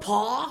his little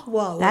paw.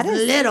 Well, it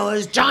was little, it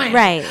was giant.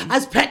 Right. I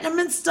was petting him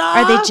and stuff.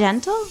 Are they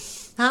gentle?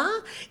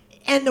 Huh?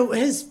 And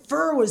his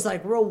fur was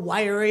like real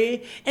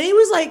wiry. And he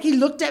was like, he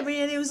looked at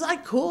me and he was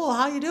like, cool,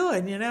 how you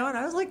doing? And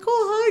I was like, cool,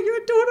 how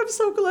you doing? I'm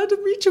so glad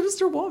to meet you,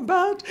 Mr.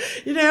 Wombat.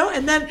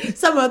 And then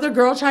some other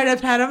girl tried to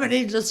pet him and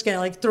he just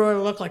threw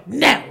a look like,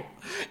 no.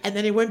 And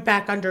then he went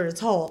back under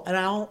his hole. And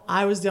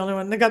I was the only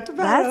one that got to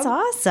pet him. That's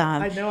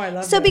awesome. I know, I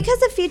love it. So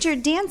because of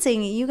featured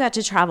dancing, you got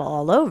to travel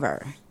all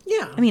over.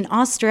 Yeah. I mean,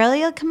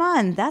 Australia, come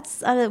on.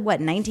 That's a,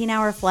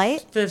 19-hour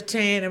flight?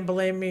 15, and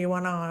believe me,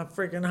 when I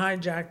freaking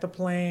hijacked the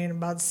plane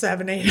about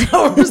 7-8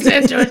 hours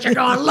into it, you're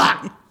going,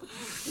 look.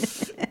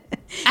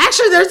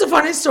 Actually, there's a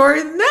funny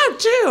story in that,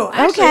 too.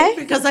 Actually, okay.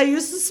 Because I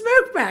used to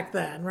smoke back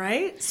then,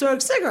 right?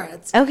 Smoke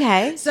cigarettes.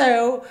 Okay.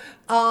 So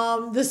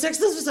the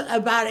 6th was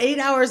about 8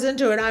 hours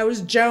into it. I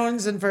was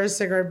jonesing for a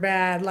cigarette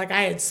bad. Like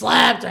I had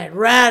slept, I had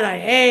read,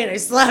 I ate, I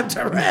slept,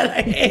 I read,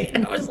 I ate.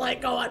 I was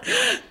like going,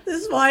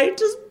 this flight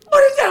just put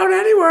it down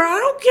anywhere. I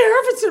don't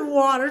care if it's in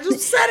water.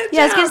 Just set it down.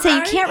 Yeah, I was going to say,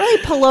 you can't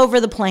really pull over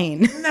the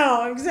plane.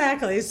 No,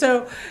 exactly.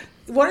 So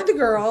one of the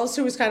girls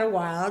who was kind of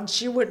wild,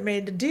 she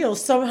made a deal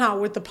somehow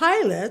with the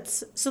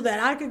pilots so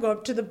that I could go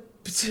up to the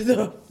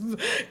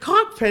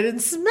cockpit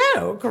and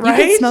smoke, right?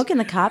 You can smoke in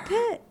the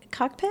cockpit?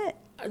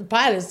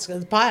 Pilot,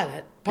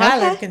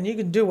 Okay. you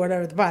can do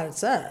whatever the pilot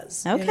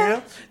says.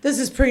 Okay. This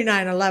is pre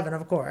 9/11,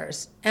 of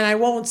course, and I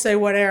won't say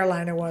what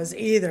airline it was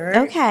either.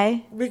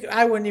 Okay.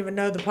 I wouldn't even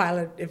know the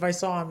pilot if I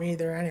saw him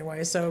either,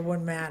 anyway, so it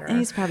wouldn't matter. And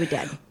he's probably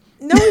dead.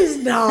 No, he's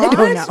not. I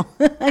don't know.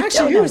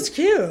 Actually, he was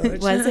cute.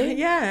 Was he?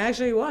 Yeah,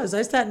 actually, he was.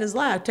 I sat in his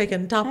lap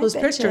taking topless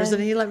betcha. pictures,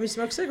 and he let me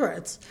smoke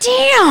cigarettes.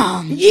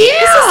 Damn. Yeah.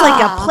 This is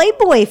like a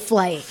Playboy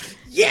flight.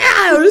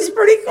 Yeah, it was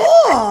pretty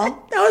cool.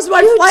 That was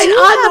my You flight do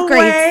on have the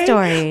great way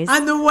stories.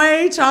 on the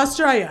way to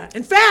Australia.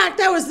 In fact,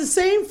 that was the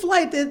same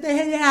flight that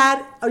they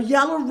had a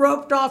yellow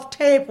roped off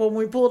tape when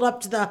we pulled up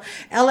to the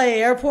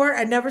LA airport.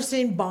 I'd never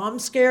seen bomb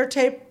scare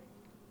tape.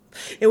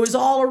 It was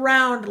all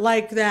around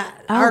like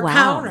that, our wow.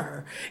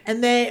 counter.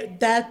 And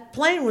that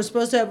plane was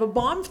supposed to have a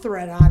bomb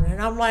threat on it.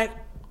 And I'm like,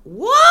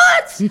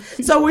 what?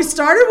 So we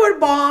started with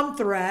bomb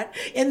threat.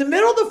 In the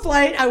middle of the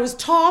flight, I was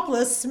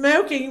topless,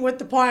 smoking with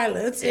the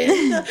pilots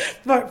in the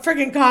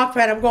freaking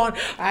cockpit. I'm going,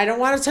 I don't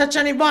want to touch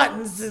any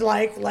buttons.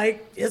 Like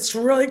it's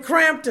really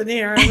cramped in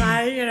here. And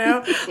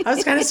I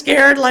was kind of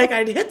scared like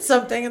I'd hit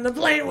something and the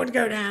plane would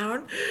go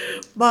down.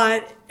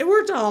 But it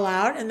worked all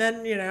out. And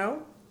then,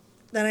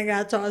 then I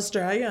got to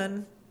Australia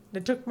and they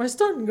took my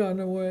stun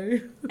gun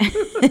away.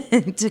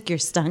 Took your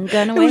stun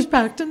gun It away? was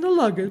packed in the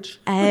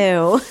luggage.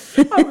 Oh.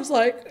 I was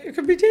like, it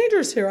could be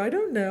dangerous here. I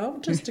don't know.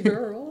 I'm just a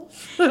girl.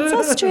 It's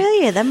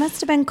Australia. That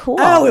must have been cool.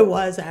 Oh, it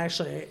was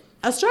actually.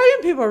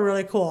 Australian people are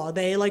really cool.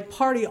 They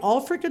party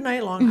all freaking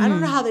night long. I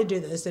don't know how they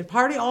do this. They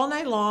party all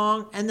night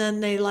long and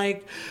then they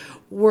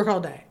work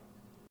all day.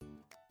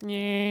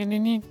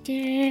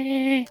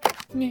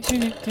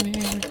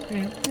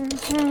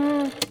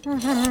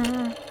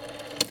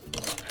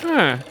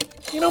 Huh.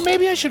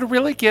 Maybe I should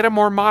really get a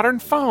more modern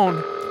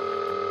phone.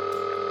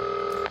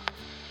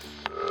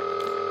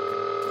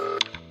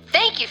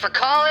 Thank you for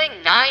calling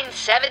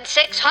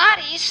 976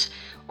 Hotties.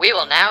 We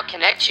will now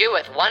connect you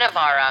with one of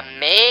our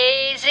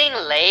amazing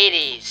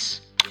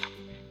ladies.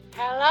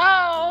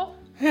 Hello?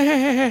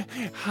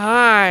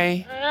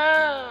 Hi.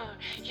 Oh,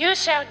 you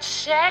sound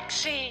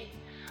sexy.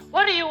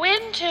 What are you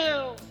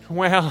into?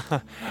 Well,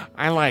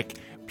 I like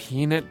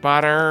peanut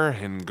butter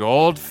and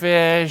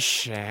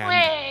goldfish and...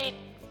 Wait,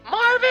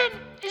 Marvin,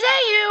 is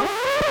that you?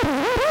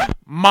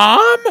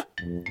 Mom?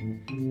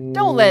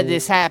 Don't let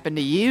this happen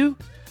to you.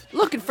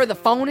 Looking for the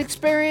phone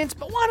experience,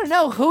 but want to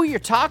know who you're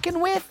talking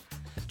with?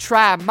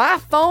 Try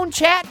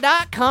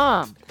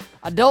myphonechat.com.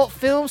 Adult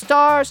film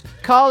stars,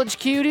 college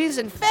cuties,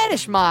 and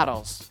fetish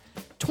models.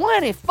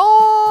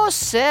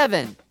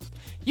 24/7.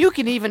 You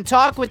can even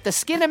talk with the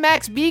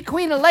Skinamax B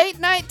Queen of Late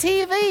Night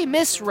TV,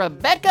 Miss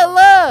Rebecca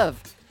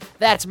Love.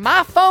 That's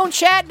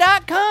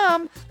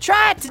myphonechat.com.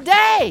 Try it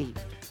today.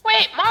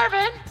 Wait,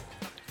 Marvin,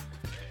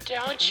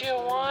 don't you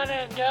want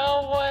to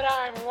know what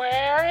I'm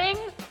wearing?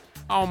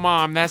 Oh,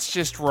 Mom, that's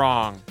just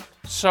wrong.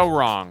 So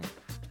wrong.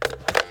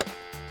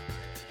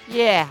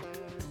 Yeah,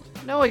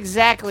 know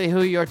exactly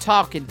who you're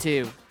talking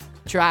to.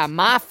 Try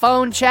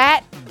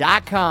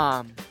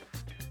myphonechat.com.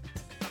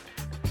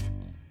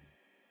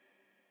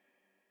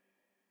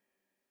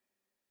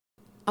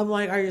 I'm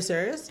like, are you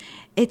serious?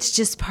 It's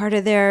just part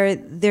of their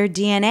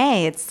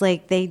DNA. It's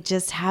like they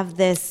just have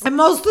this. And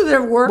most of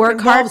their work Work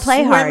hard, involves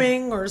play hard.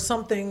 swimming or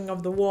something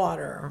of the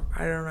water.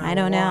 I don't know. I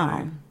don't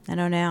why. know. I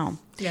don't know.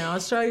 Yeah,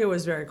 Australia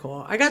was very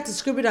cool. I got to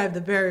scuba dive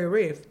the Barrier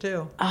Reef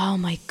too. Oh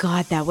my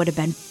God, that would have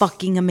been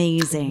fucking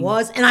amazing.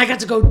 And I got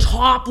to go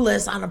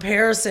topless on a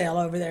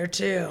parasail over there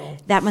too.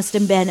 That must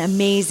have been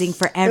amazing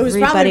for It was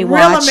everybody probably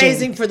watching. real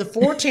amazing for the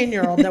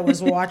 14-year-old that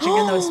was watching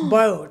in this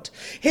boat.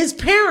 His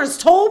parents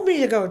told me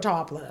to go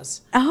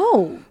topless.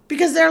 Oh.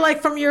 because they're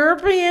like from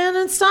European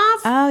and stuff.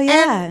 Oh,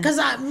 yeah. Because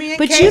me and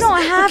But Casey, you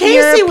don't have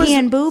Casey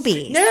European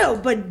boobies. No,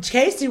 but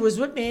Casey was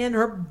with me, and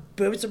her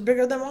boobs are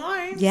bigger than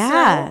mine.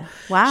 Yeah.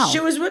 So Wow. She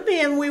was with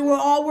me, and we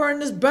were in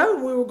this boat.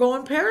 And we were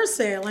going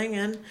parasailing,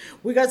 and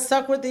we got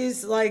stuck with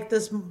this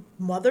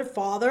mother,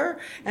 father,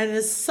 and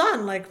his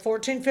son, like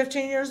 14,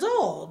 15 years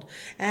old.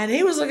 And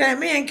he was looking at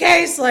me and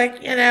Case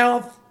like,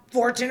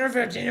 14 or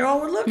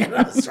 15-year-old would look at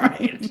us,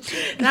 right?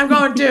 And I'm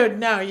going, dude,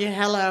 no,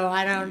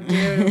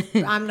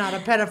 I'm not a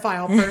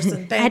pedophile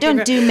person. I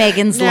don't do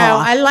Megan's No,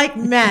 Law. I like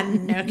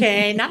men,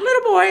 okay? Not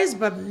little boys,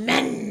 but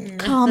men.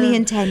 Call me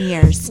in 10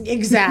 years.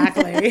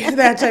 Exactly.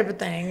 That type of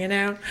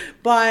thing,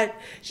 But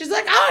she's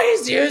like, oh,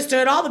 he's used to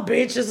it. All the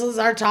beaches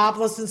are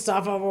topless and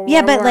stuff over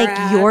Yeah, where but we're like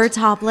at. you're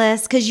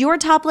topless, because you're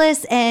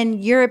topless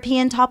and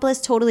European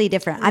topless, totally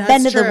different. I've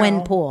been to the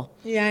wind pool.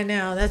 Yeah, I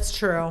know. That's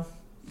true.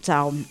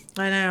 So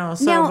I know.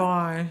 So Now- have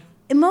I.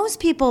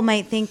 most people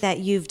might think that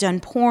you've done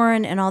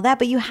porn and all that,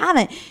 but you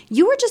haven't.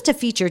 You were just a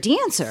feature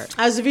dancer.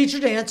 I was a feature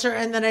dancer,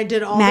 and then I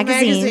did all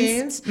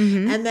Magazines. the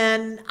magazines. And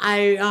then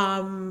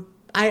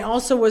I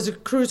also was a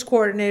cruise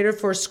coordinator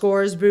for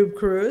Scores Boob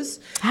Cruise.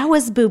 How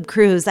was Boob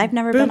Cruise? I've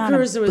never been Boob on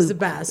Cruise a was boob the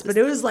best, but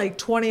it was like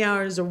 20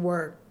 hours of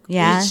work.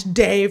 Yeah? Each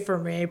day for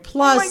me,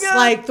 plus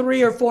like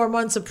 3 or 4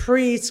 months of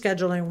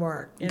pre-scheduling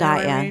work. You know Got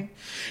what ya. I mean?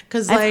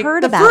 Because I've like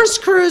heard the about-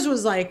 first cruise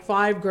was like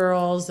 5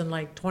 girls and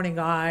like 20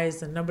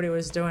 guys, and nobody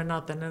was doing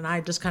nothing. And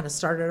I just kind of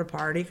started a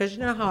party because you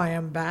know how I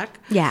am, Beck.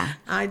 Yeah.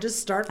 I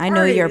just start. I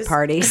know your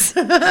parties.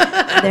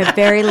 They're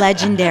very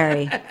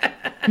legendary.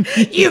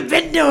 You've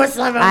been to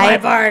some of my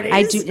parties.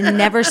 I do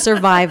never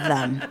survive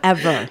them,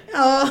 ever.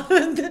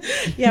 Oh,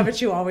 yeah,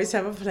 but you always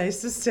have a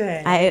place to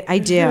stay. I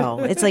do.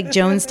 It's like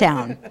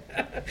Jonestown.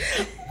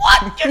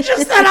 What? You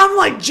just said I'm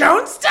like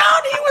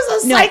Jonestown? He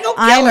was a psycho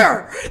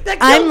killer that killed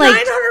I'm like,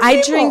 900 I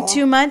people. drink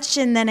too much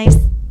and then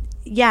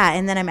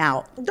and then I'm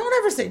out. Don't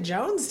ever say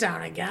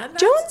Jonestown again.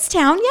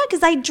 Jonestown, yeah,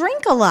 because I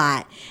drink a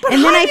lot. But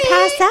and then honey,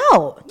 I pass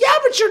out. Yeah,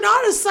 but you're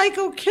not a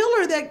psycho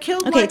killer that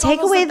killed Okay, like take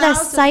almost away the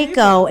 1,000 psycho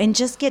people. and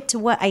just get to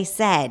what I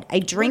said. I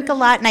drink a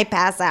lot and I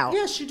pass out.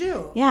 Yes, you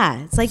do. Yeah,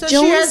 it's like So she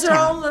has her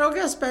Jonestown. own little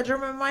guest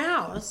bedroom in my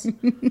house.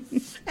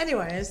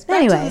 Anyways,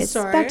 back to the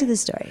story. back to the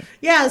story.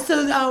 Yeah,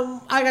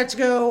 so I got to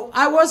go.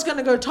 I was going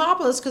to go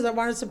topless because I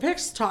wanted some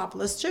pics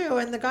topless too.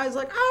 And the guy's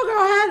like, "Oh,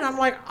 go ahead." And I'm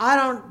like, "I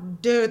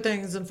don't do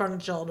things in front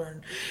of children."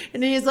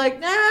 And he's like,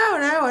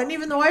 "No." And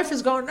even the wife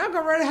is going, "No,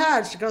 go right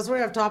ahead." She goes, "We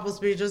have topless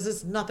beaches.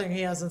 It's nothing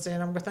he hasn't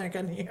seen." I'm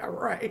thinking, "Yeah,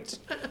 right."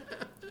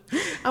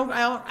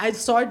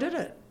 So I did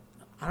it.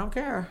 I don't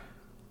care.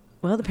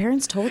 Well, the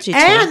parents told you to.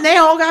 And they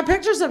all got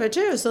pictures of it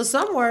too. So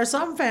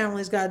some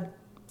families got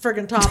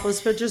friggin'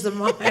 topless pictures of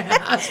my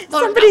ass.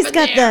 Somebody's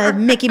got the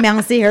Mickey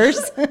Mouse ears.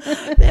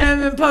 They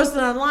haven't been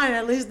posted online,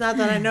 at least not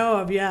that I know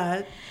of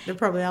yet. They're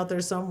probably out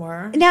there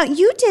somewhere. Now,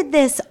 you did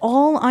this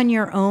all on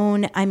your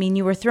own. I mean,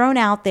 you were thrown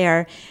out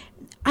there.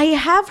 I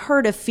have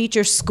heard of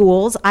feature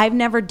schools. I've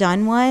never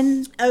done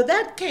one. Oh,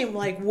 that came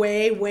like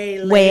way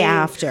later. Way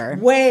after.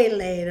 Way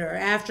later,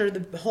 after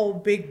the whole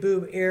big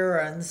boob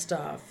era and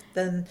stuff.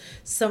 Then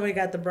somebody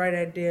got the bright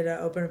idea to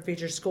open a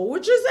feature school,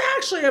 which is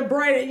actually a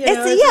bright,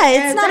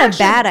 It's not a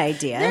bad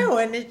idea. No,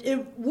 and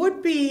it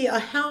would be a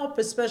help,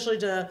 especially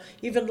to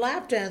even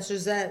lap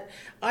dancers that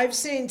I've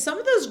seen. Some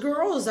of those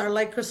girls are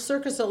like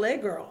Circus Soleil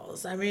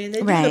girls. I mean, they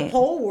do the Right.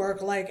 pole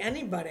work like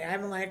anybody.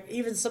 I'm like,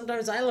 even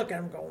sometimes I look at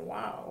them going,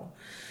 wow.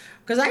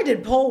 Because I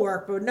did pole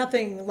work, but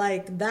nothing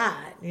like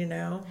that,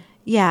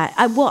 Yeah.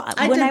 I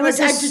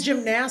did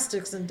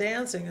gymnastics and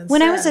dancing.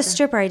 When I was a instead.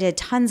 stripper, I did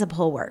tons of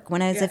pole work.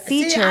 When I was a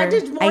feature, See, I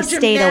did more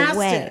stayed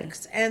away.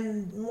 gymnastics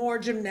and more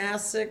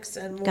gymnastics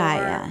and more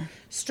Gaia.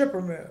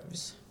 stripper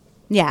moves.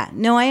 Yeah.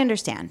 No, I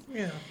understand.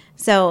 Yeah.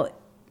 So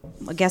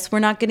I guess we're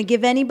not going to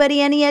give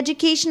anybody any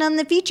education on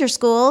the feature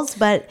schools,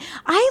 but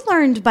I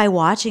learned by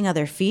watching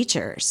other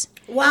features.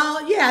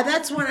 Well, yeah,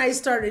 that's when I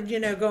started,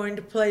 going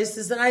to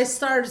places, and I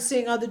started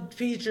seeing other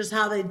features,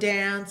 how they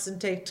dance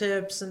and take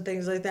tips and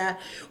things like that,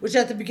 which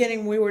at the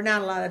beginning we were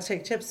not allowed to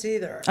take tips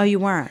either. Oh, you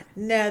weren't?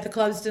 No, the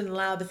clubs didn't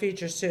allow the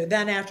features to.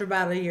 Then after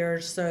about a year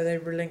or so, they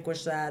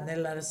relinquished that and they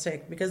let us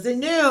take, because they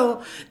knew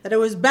that it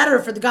was better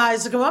for the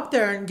guys to come up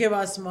there and give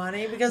us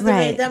money because they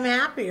Right. made them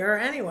happier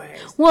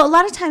anyways. Well, a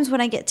lot of times when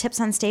I get tips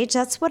on stage,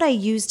 that's what I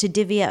use to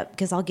divvy up,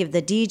 because I'll give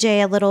the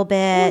DJ a little bit.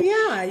 Well,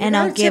 yeah, you and gotta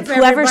I'll give tip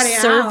whoever's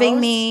everybody serving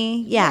else.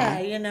 me. Yeah.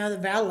 The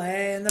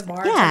valet and the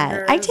bartenders.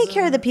 Yeah, I take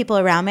care of the people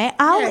around me.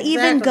 I'll Yeah,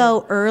 even exactly.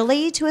 go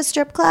early to a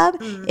strip club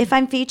if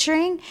I'm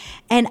featuring,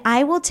 and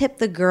I will tip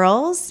the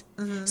girls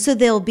so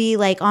they'll be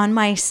like on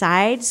my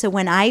side. So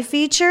when I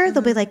feature,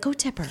 they'll be like, go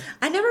tip her.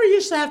 I never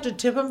used to have to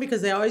tip them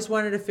because they always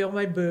wanted to feel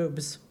my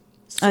boobs.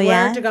 Swear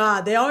yeah? to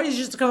God. They always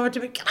used to come up to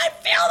me, can I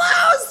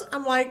feel those?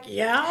 I'm like,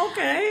 yeah,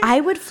 okay. I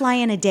would fly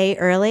in a day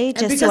early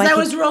just and because so I could.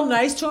 was real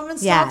nice to them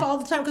and Yeah. stuff all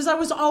the time. Because I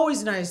was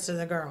always nice to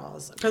the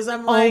girls. Because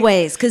I'm like,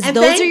 Always, 'cause and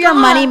those thank are your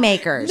God- money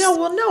makers. No,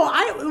 well, no,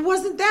 it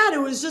wasn't that. It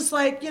was just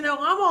like, I'm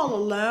all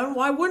alone.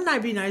 Why wouldn't I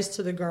be nice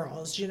to the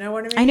girls? You know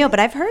what I mean? I know, but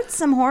I've heard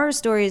some horror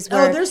stories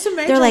where there's some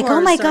major they're like, horror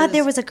 "Oh my God, stories.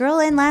 there was a girl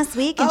in last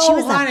week and she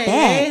was honey, a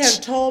they bitch."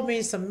 have told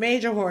me some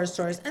major horror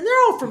stories, and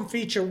they're all from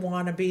feature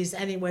wannabes,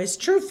 anyways.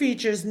 True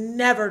features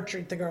never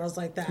treat the girls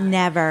like that.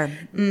 Never.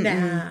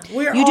 Nah,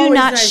 we're You do always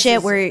not nice shit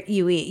to- where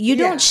you eat. You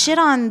Yeah. don't shit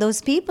on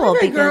those people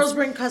I've had because girls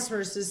bring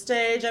customers to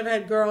stage. I've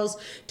had girls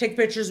take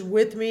pictures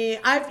with me.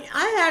 I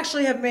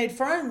actually have made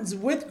friends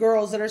with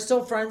girls that are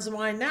still friends of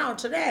mine now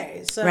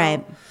today. So,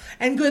 Right.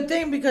 And good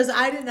thing, because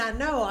I did not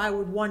know I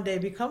would one day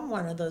become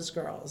one of those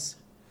girls.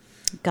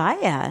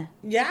 Gaia.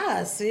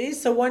 Yeah, see?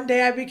 So one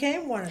day I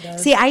became one of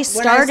those. See, I When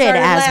started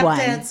as lap one.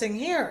 dancing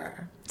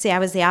here. See, I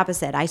was the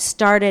opposite. I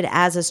started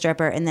as a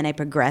stripper and then I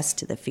progressed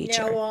to the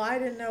feature. Yeah, well, I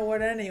didn't know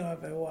what any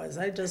of it was.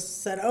 I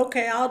just said,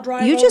 okay, I'll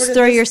drive You over just to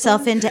throw this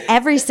yourself one. into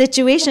every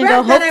situation Back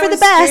and go then hope I for the was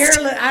best.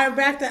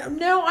 fearless.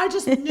 No, I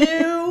just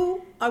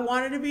knew I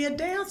wanted to be a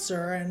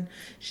dancer. And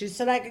she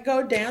said I could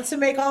go dance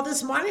and make all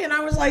this money. And I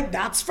was like,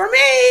 that's for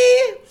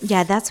me.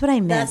 Yeah, that's what I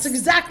miss. That's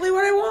exactly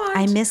what I want.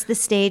 I miss the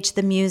stage,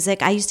 the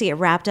music. I used to get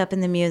wrapped up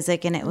in the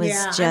music and it was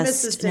I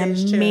miss the just an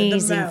stage too, the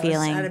amazing most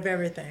feeling. out of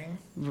everything.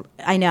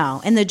 I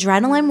know. And the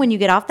adrenaline when you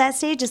get off that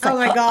stage is like, Oh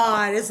my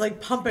God, it's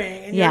like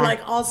pumping, and Yeah. you're like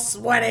all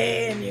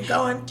sweaty, and you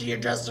go into your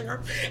dressing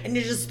room, and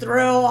you just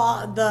throw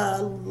all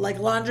the like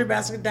laundry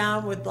basket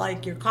down with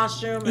like your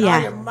costume and Yeah.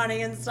 all your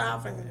money and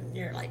stuff, and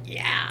you're like,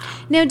 yeah.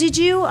 Now, did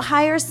you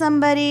hire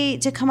somebody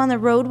to come on the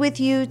road with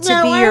you to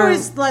No, be I your?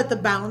 always let the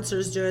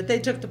bouncers do it. They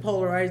took the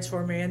Polaroids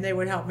for me, and they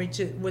would help me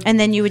with. And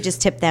then you would just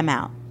tip them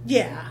out.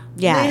 Yeah.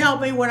 Yeah. They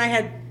helped me when I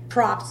had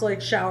props like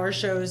shower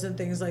shows and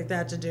things like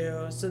that to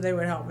do, so they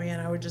would help me,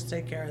 and I would just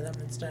take care of them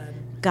instead.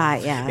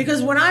 Got yeah.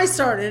 Because when I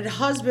started,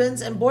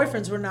 husbands and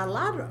boyfriends were not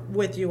allowed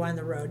with you on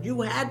the road. You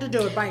had to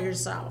do it by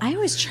yourself. I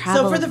always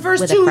traveled. So for the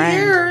first with a 2 friend.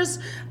 years,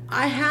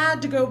 I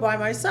had to go by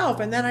myself.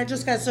 And then I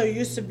just got so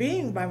used to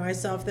being by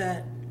myself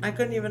that I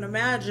couldn't even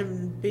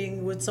imagine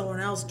being with someone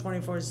else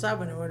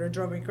 24/7. It would have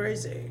drove me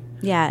crazy.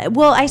 Yeah.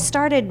 Well, I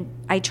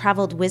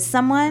traveled with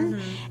someone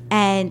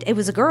and it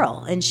was a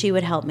girl and she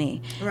would help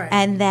me. Right.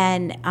 And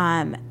then,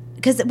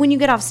 because when you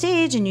get off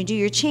stage and you do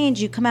your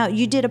change, you come out,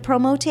 you did a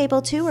promo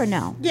table too or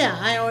no? Yeah,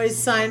 I always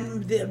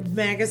signed the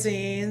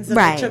magazines. And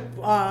Right. I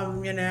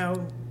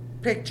took,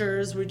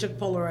 pictures. We took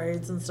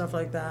Polaroids and stuff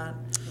like that.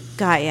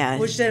 Got ya.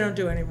 Which they don't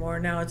do anymore.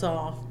 Now it's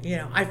all,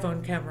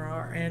 iPhone camera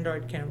or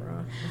Android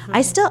camera.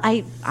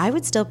 I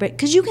would still bring,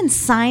 because you can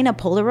sign a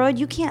Polaroid,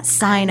 you can't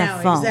sign No,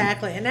 a phone.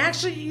 exactly. And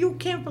actually, you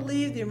can't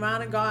believe the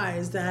amount of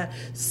guys that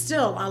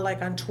still,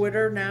 like on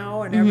Twitter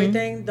now and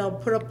everything, they'll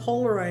put a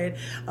Polaroid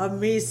of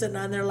me sitting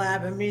on their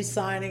lap and me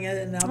signing it,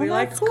 and they'll be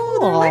like, that's cool.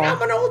 They're like, cool.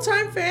 I'm an old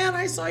time fan.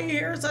 I saw you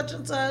here, such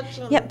and such.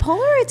 And Yeah,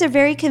 Polaroids are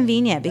very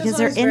convenient because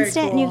they're always very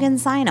instant and you cool. can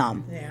sign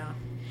them. Yeah.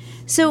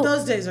 So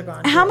Those days are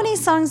gone. how too. many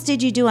songs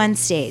did you do on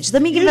stage?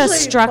 Let me give a Usually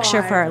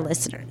structure for 5. our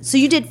listeners. So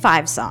you did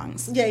 5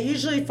 songs. Yeah,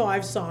 usually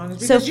 5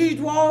 songs So- because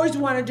you always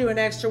want to do an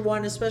extra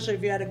one, especially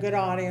if you had a good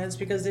audience,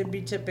 because they'd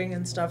be tipping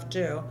and stuff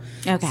too.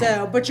 Okay.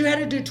 So, but you had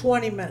to do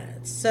 20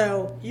 minutes,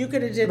 so you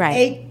could have did Right.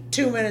 8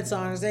 2-minute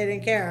songs. They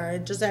didn't care.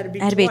 It just had to be.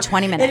 It had to be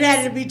 20 minutes. It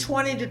had to be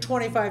 20 to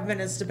 25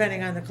 minutes,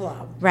 depending on the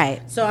club.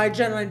 Right. So I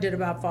generally did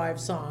about 5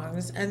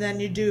 songs, and then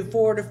you do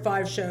 4 to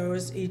 5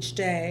 shows each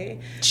day,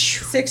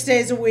 6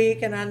 days a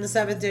week, and on the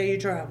 7th day you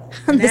travel.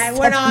 And that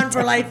went on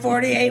for like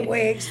 48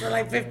 weeks for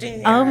like 15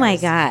 years. Oh my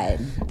God.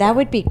 That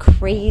would be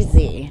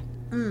crazy.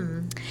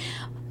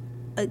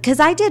 Because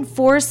I did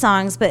 4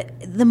 songs, but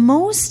the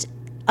most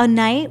a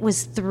night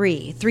was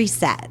 3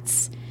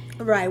 sets.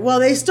 Right. Well,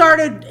 they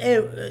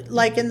started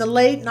like in the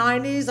late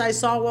 90s. I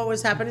saw what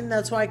was happening.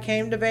 That's why I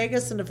came to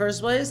Vegas in the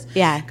first place.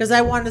 Yeah. Because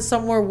I wanted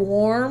somewhere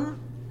warm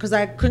because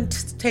I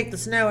couldn't take the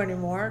snow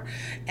anymore.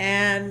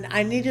 And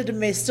I needed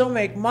to still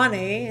make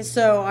money.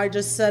 So I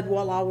just said,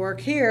 well, I'll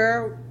work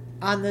here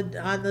on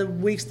the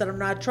weeks that I'm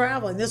not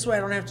traveling. This way I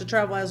don't have to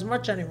travel as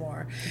much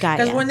anymore.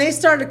 Gotcha. Because when they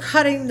started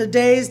cutting the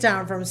days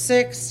down from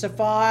 6 to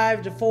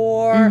 5 to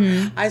 4,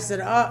 I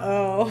said,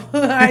 uh-oh,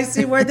 I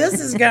see where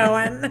this is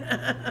going.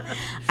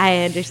 I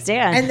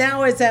understand. And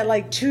now it's at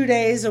like 2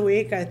 days a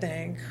week, I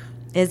think.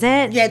 Is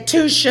it? Yeah,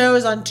 2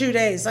 shows on 2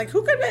 days. Like,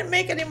 who could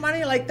make any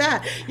money like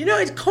that?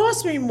 It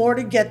costs me more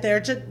to get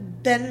there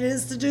than it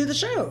is to do the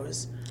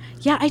shows.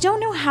 Yeah, I don't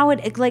know how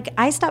it, like,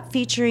 I stopped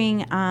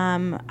featuring,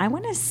 I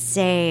want to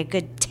say a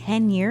good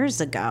 10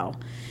 years ago.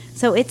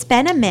 So it's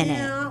been a minute.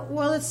 Yeah,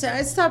 well, I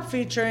stopped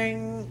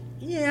featuring,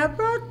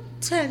 about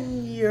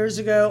 10 years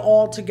ago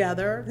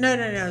altogether.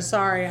 No,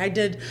 sorry. I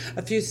did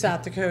a few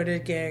South Dakota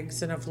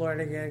gigs and a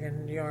Florida gig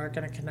in New York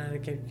and a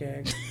Connecticut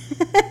gig.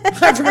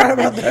 I forgot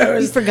about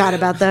those. You forgot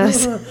about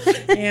those.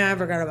 Yeah, I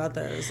forgot about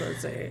those.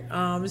 Let's see.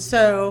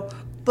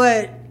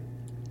 But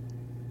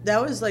that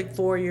was like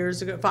 4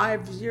 years ago,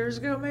 5 years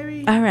ago,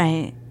 maybe. All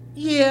right.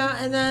 Yeah,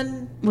 and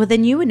then Well,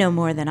 then you would know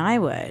more than I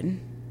would.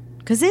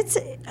 Because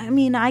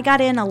I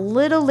got in a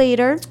little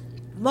later.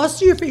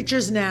 most of your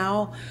features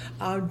now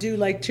do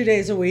like 2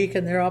 days a week,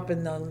 and they're up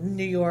in the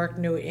New York,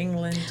 New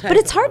England type But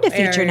it's hard to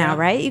feature area. now,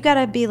 right? You got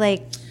to be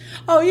like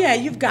Oh, yeah,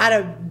 you've got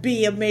to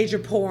be a major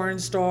porn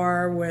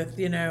star with,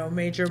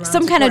 major amounts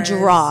some of kind of press.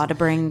 draw to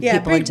bring Yeah,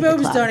 people big into the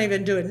boobs club. don't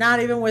even do it. Not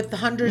even with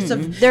hundreds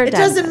of. They're It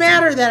done doesn't with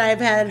matter that I've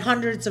had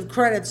hundreds of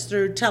credits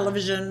through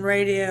television,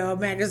 radio,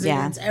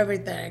 magazines,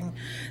 everything.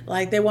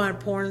 Like they want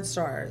porn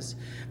stars,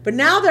 but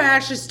now they're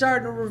actually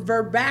starting to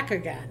revert back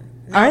again.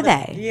 Now Are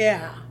that- they?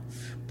 Yeah,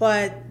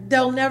 but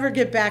they'll never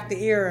get back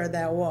the era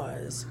that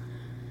was.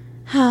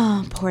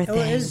 Oh, poor It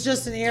thing. was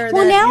just an era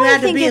Well, that now you I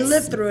had to think be it's-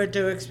 live through it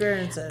to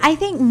experience it. I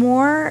think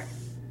more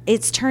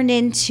it's turned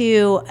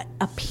into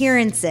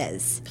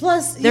appearances.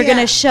 Plus, They're going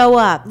to show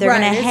up. They're Right,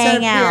 going to it's hang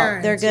an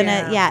out. They're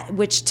appearance, going to,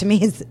 which to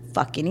me is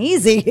fucking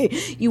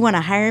easy. You want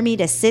to hire me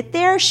to sit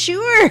there?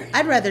 Sure.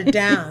 I'd rather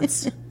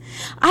dance.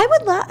 I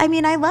would love,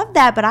 I love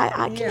that, but I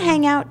can Yeah.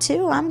 hang out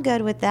too. I'm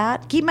good with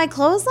that. Keep my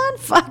clothes on?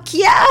 Fuck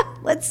yeah.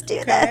 Let's do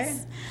Okay.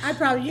 this. I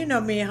probably, you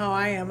know me how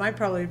I am. I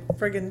probably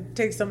friggin'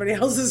 take somebody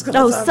else's Oh,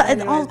 clothes off. so,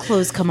 anyways. all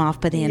clothes come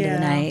off by the end of the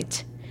Yeah.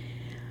 night.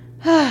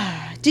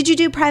 Did you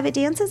do private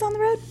dances on the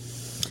road?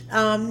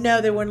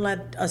 No, they wouldn't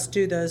let us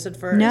do those at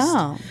first.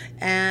 No.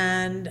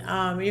 And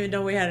even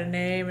though we had a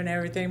name and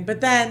everything,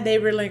 but then they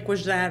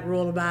relinquished that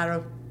rule about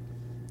a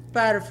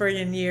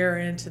friggin' year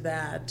into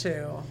that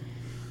too.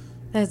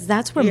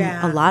 That's where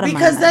Yeah, a lot of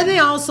because my then they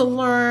also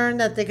learned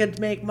that they could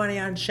make money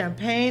on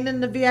champagne in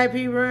the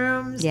VIP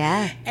rooms.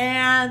 Yeah.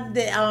 and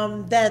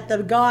that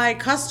the guy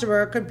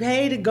customer could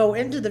pay to go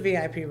into the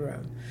VIP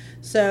room.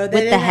 So they with the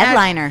didn't have-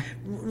 headliner.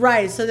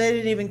 right? So they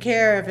didn't even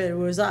care if it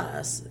was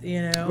us,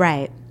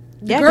 Right.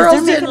 The Yeah, 'cause girls they're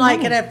didn't making like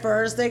money. it at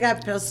first. They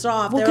got pissed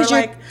off. Well, They were 'cause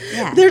you're- like,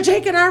 yeah. "They're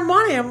taking our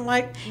money." I'm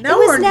like, "No, It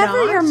was we're never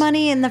not." your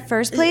money in the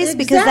first place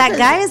because that Exactly.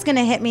 guy is going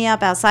to hit me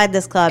up outside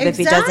this club if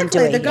he doesn't do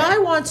it. The here. guy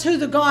wants who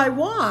the guy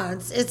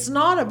wants. It's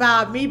not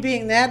about me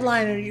being the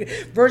headliner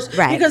versus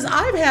Right. because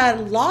I've had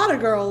a lot of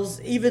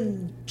girls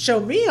even show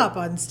me up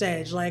on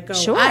stage. Like, go,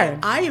 Sure.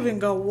 I even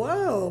go,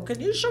 "Whoa, can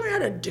you show me how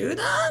to do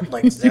that?"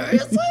 Like,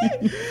 seriously?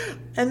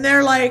 And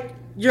they're like,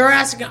 "You're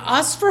asking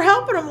us for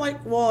help?" And I'm like,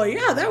 "Well,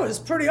 yeah, that was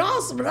pretty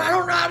awesome, but I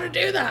don't know how to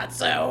do that.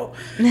 So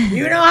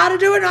you know how to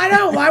do it and I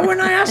don't. Why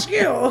wouldn't I ask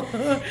you?"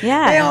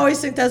 Yeah. They always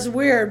think that's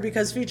weird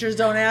because features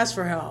don't ask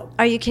for help.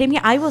 Are you kidding me?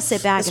 I will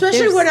sit back.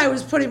 Especially when I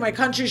was putting my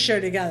country show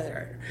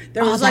together.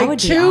 There Oh, was that like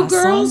would be 2 awesome.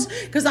 girls,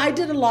 because I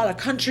did a lot of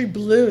country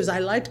blues. I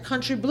liked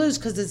country blues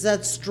because it's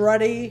that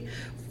strutty,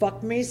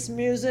 fuck me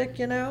music,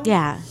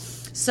 Yeah.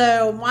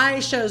 So my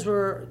shows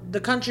were,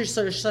 the country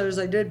shows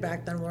I did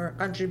back then were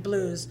country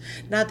blues,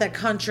 not that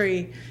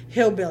country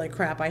hillbilly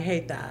crap. I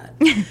hate that.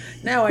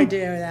 Now I do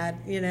that,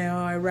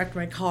 I wrecked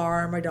my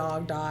car, my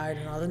dog died,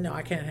 and all that. No,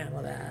 I can't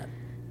handle that.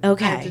 I have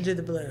to Okay. do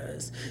the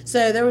blues.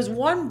 So there was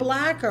one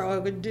black girl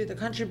who could do the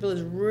country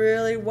blues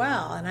really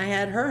well, and I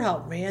had her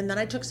help me. And then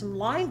I took some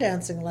line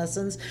dancing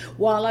lessons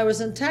while I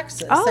was in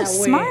Texas. Oh, that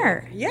week.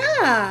 smart.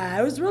 Yeah,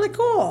 it was really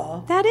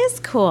cool. That is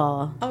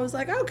cool. I was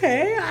like,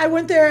 okay. I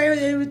went there.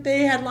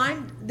 They had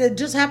line. They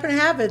just happened to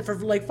have it for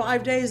like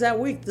 5 days that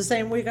week. The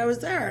same week I was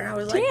there, and I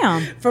was like,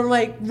 Damn. from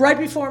like right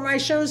before my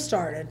show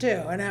started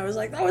too. And I was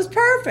like, that was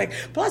perfect.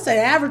 Plus, they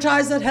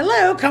advertised that,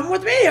 "Hello, come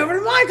with me over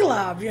to my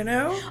club."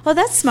 Well,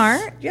 that's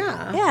smart.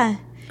 Yeah. Yeah.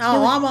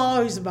 Oh, I'm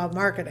always about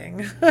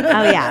marketing. Oh,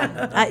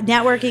 yeah.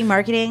 Networking,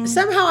 marketing.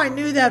 Somehow I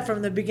knew that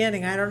from the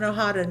beginning. I don't know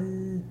how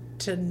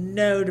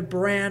to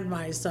brand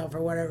myself or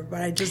whatever,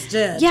 but I just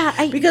did.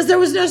 Yeah, because there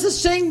was no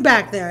such thing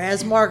back there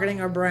as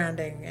marketing or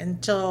branding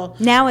until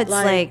Now it's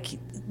like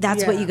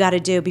that's what yeah. you got to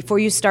do before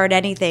you start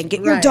anything.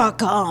 Get your Right.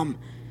 .com.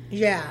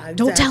 yeah. Don't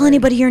tell exactly.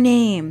 anybody your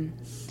name.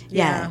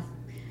 Yeah.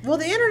 Well,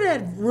 the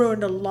internet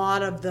ruined a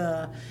lot of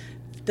the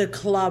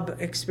club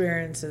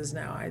experiences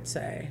now, I'd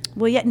say.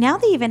 Well, yeah. Now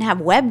they even have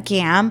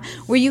webcam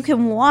where you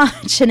can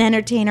watch an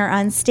entertainer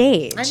on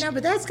stage. I know,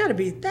 but that's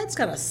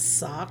gotta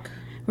suck.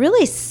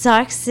 Really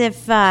sucks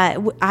if I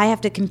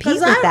have to compete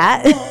 'Cause with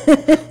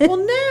that. Well,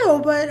 no,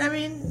 but I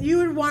mean, you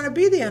would want to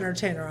be the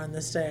entertainer on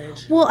the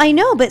stage. Well, I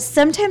know, but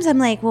sometimes I'm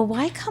like, well,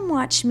 why come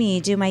watch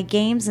me do my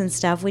games and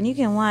stuff when you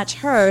can watch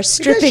her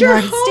stripping Because you're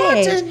on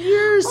hot stage? and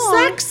you're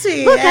Aw,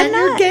 sexy, look, I'm and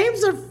your not-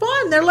 games are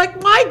fun. They're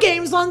like my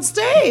games on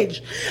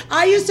stage.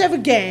 I used to have a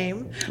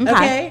game,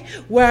 okay,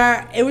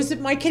 where it was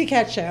at my kitty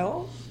cat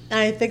show.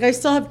 I think I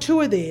still have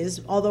 2 of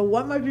these, although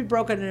one might be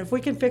broken. And if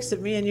we can fix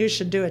it, me and you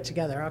should do it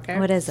together, okay?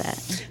 What is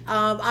it?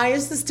 I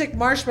used to stick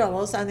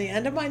marshmallows on the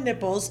end of my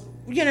nipples,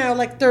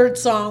 like third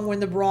song when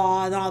the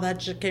bra and all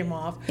that shit came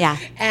off. Yeah.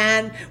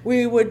 And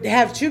we would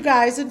have 2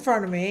 guys in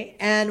front of me,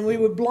 and we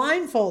would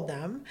blindfold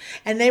them,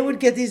 and they would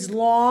get these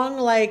long,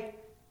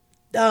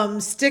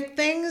 stick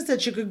things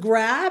that you could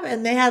grab,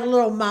 and they had a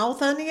little mouth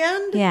on the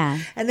end. Yeah.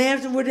 And they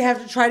would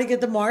have to try to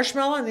get the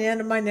marshmallow on the end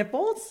of my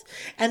nipples,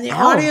 and the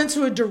Ow. audience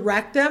would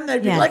direct them.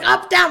 They'd be Yeah. like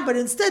up, down, but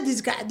instead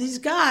these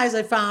guys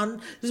I found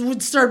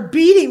would start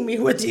beating me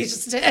with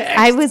these sticks.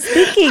 I was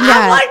thinking I'm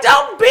that. like,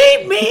 don't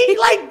beat me,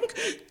 like.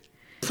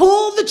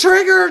 pull the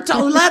trigger to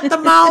let the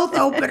mouth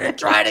open and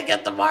try to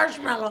get the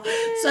marshmallow.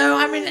 So,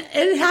 I mean,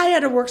 I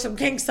had to work some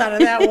kinks out of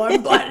that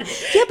one. But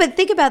Yeah, but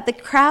think about the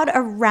crowd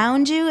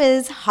around you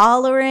is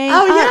hollering.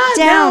 oh, up,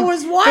 yeah, down. no, it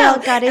was They all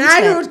wild. got And into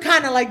I it. would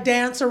kind of like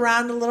dance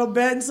around a little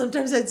bit. And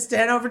sometimes I'd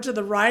stand over to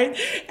the right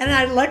and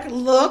I'd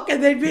look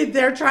and they'd be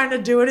there trying to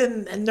do it.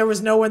 And there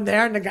was no one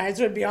there. And the guys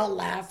would be all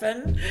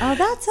laughing. Oh,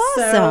 that's So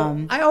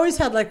awesome. I always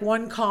had like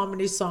one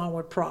comedy song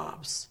with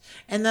props.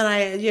 And then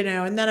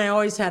I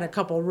always had a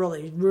couple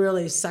really,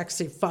 really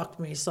sexy fuck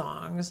me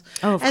songs.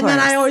 Oh, of and then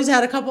course. I always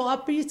had a couple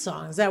upbeat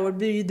songs. That would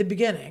be the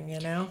beginning, you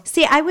know?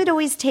 See, I would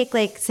always take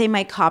like, say,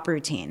 my cop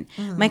routine.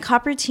 My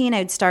cop routine,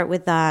 I'd start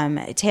with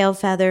Tail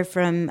Feather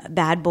from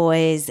Bad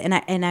Boys,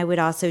 and I would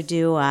also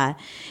do.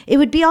 It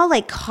would be all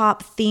like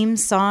cop theme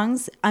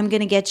songs. I'm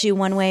gonna get you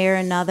one way or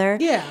another.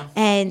 Yeah.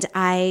 And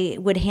I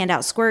would hand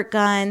out squirt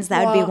guns.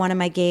 That would be Well, one of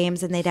my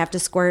games, and they'd have to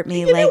squirt me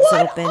You know legs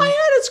what? open. I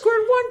had a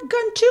squirt one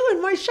gun too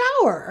in my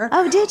shower.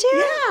 Oh, did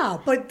you? Yeah,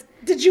 but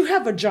did you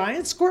have a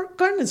giant squirt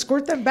gun and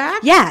squirt them back?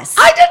 Yes.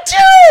 I did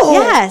too.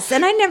 Yes,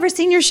 and I'd never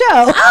seen your show.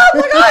 Oh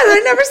my god,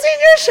 I never seen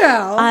your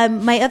show.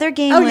 My other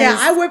game Oh was. yeah,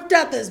 I whipped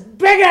out this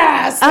big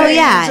ass thing. Oh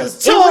yeah, and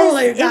just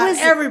totally got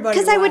everybody.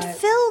 because I would wet.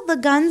 fill the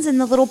guns in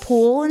the little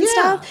pool and Yeah.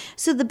 stuff.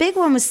 So the big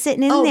one was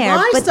sitting in Oh, there.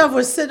 my but stuff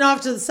was sitting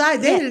off to the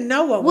side. They didn't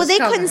know what well, was they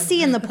coming. couldn't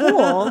see in the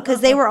pool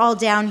because they were all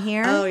down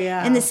here. Oh,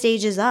 yeah. and the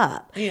stage is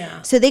up.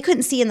 Yeah. so they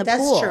couldn't see in the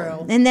That's pool.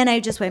 true. And then I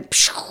just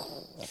went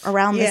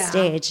around the Yeah.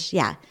 stage.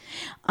 Yeah.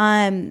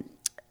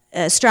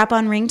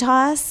 Strap-on ring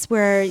toss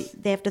where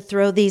they have to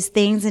throw these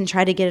things and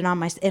try to get it on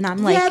my. And I'm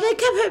like, Yeah, they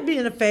kept hitting me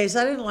in the face.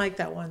 I didn't like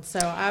that one, so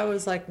I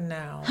was like,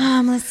 no.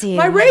 let's see.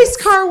 My race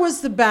car was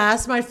the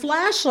best. My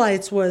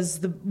flashlights was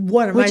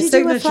one of What'd my you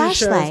do with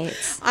signature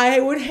flashlights? shows. I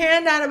would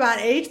hand out about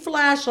 8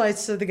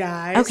 flashlights to the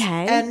guys.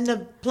 Okay. And the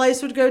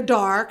place would go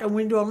dark, and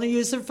we'd only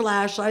use some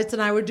flashlights,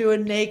 and I would do a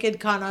naked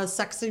kind of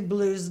sexy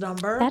blues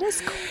number. That is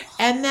cool.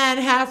 And then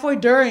halfway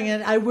during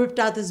it, I whipped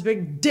out this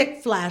big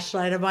dick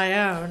flashlight of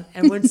my own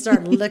and would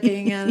start looking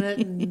in it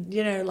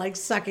and, like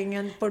sucking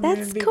and putting it in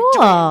That's between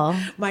cool.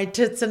 my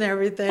tits and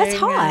everything. That's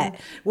hot. And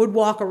would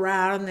walk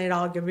around and they'd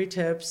all give me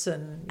tips.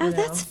 And, you know.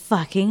 That's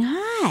fucking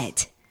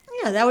hot.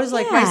 Yeah, that was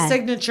like Yeah. my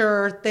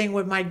signature thing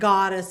with my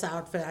goddess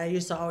outfit I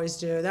used to always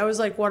do. That was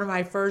like one of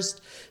my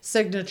first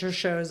signature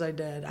shows I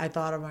did. I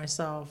thought of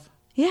myself.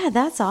 Yeah,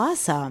 that's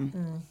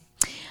awesome.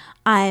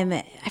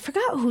 I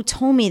forgot who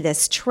told me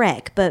this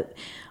trick, but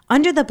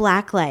under the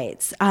black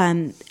lights,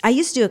 I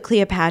used to do a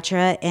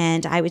Cleopatra,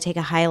 and I would take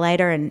a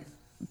highlighter and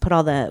put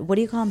all the, what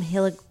do you call them,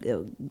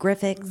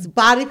 hieroglyphics?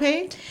 Body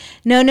paint?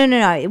 No.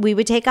 We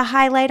would take a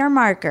highlighter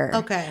marker.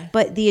 Okay.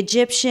 But the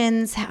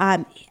Egyptians,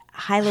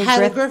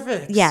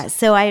 Hieroglyphics. Yeah,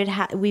 so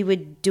we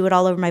would do it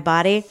all over my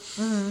body.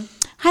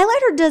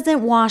 Highlighter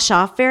doesn't wash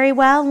off very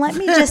well. Let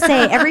me just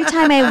say, every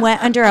time I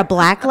went under a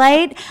black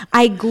light,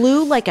 I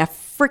glue like a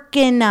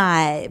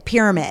freaking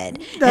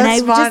pyramid. And I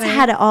That's just funny.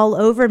 had it all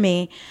over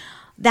me.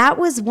 That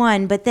was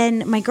one, but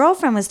then my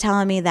girlfriend was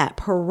telling me that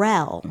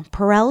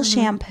Perel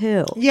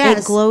shampoo, Yes,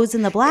 it glows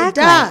in the black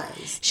it light.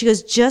 does. She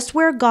goes, just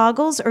wear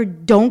goggles or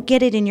don't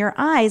get it in your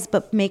eyes,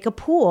 but make a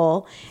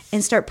pool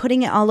and start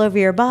putting it all over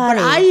your body.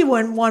 But I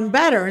went one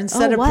better.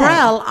 Instead Oh, of what?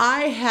 Prel,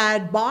 I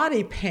had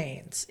body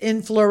paints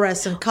in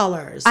fluorescent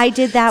colors. I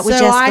did that with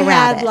so Jessica I had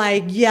Rabbit.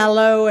 like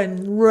yellow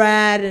and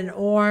red and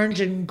orange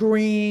and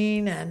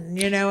green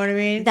and you know what I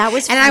mean? That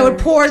was and I would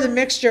for- pour the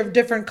mixture of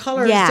different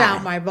colors Yeah.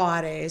 down my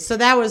body. So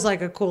that was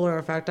like a cooler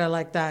effect. I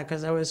like that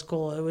because it was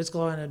cool. It was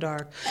glow in the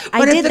dark. I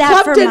But if did the that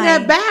club for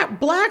didn't my- have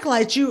black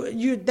lights,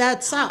 you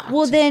that sucked.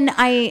 well, then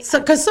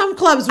Because some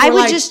clubs were I would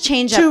like just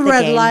change up two the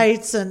red game.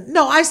 lights and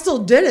no, I still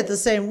did it the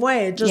same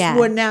way. It just Yeah.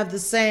 wouldn't have the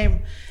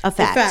same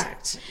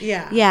Effect.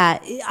 Yeah. yeah,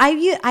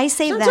 I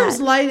say Sometimes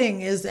that.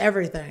 lighting is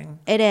everything.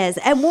 It is.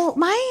 And well,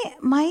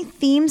 my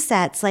theme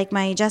sets, like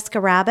my Jessica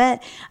Rabbit,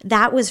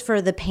 that was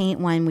for the paint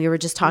one we were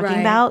just talking Right.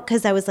 about,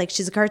 because I was like,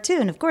 she's a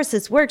cartoon. Of course,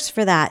 this works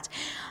for that.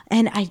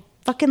 And I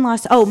fucking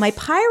lost. Oh, my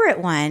pirate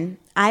one,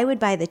 I would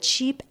buy the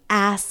cheap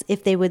ass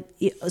if they would.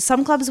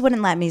 Some clubs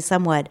wouldn't let me,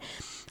 some would.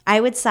 I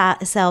would sell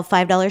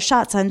 $5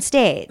 shots on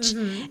stage,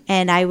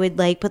 and I would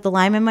like put the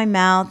lime in my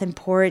mouth and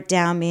pour it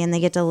down me, and they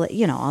get to,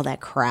 all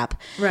that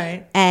crap.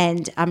 Right.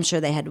 And I'm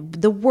sure they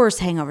had the worst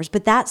hangovers,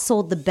 but that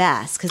sold the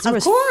best because there Of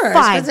was course,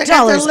 'cause they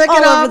got to $5 lick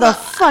it all over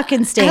off- the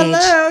fucking stage.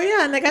 Hello,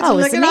 yeah, and they got to Oh, it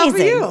was lick it off of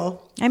amazing. you.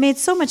 I made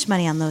so much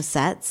money on those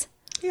sets.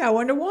 Yeah, I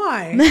wonder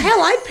why.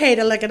 Hell, I'd pay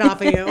to lick it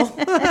off of you.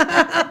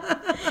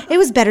 It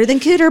was better than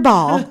Cooter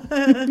Ball.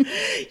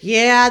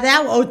 Yeah,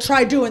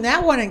 try doing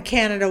that one in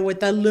Canada with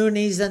the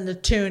loonies and the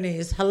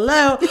toonies.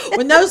 Hello,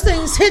 when those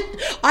things hit,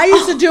 I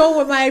used to do it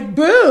with my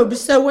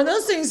boobs. So when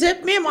those things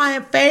hit me in my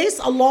face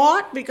a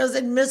lot because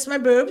they'd miss my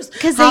boobs.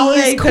 'Cause they How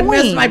use could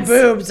miss my coins.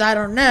 boobs, I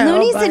don't know.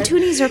 Loonies and but-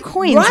 toonies are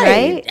coins,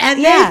 right? And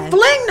Yeah. they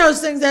fling those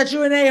things at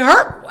you and they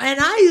hurt. And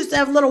I used to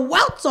have little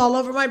welts all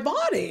over my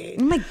body.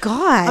 Oh my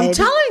God. I'm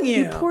telling you.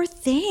 You poor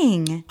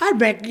thing. I'd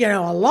make, a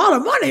lot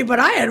of money, but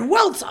I had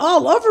welts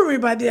all over over me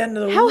by the end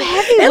of the How week.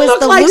 heavy it was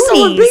looked the like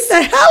someone loonies? beat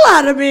the hell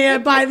out of me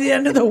by the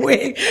end of the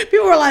week.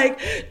 People were like,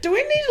 do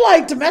we need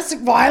like domestic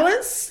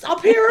violence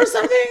up here or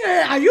something?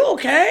 Are you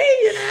okay?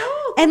 You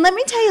know? And let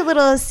me tell you a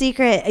little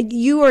secret.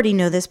 You already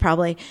know this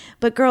probably.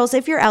 But girls,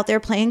 if you're out there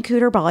playing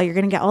cooter ball, you're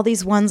going to get all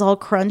these ones all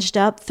crunched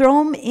up.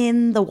 Throw them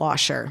in the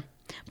washer.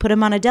 Put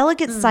them on a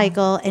delicate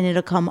cycle and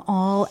it'll come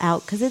all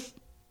out. Because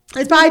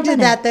if I did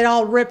that, they'd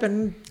all rip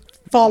and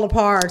fall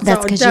apart.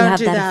 that's so because you don't have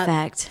do that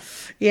effect.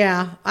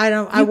 Yeah, I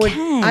don't. You would.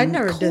 can. I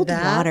never Cold did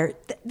that. water.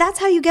 That's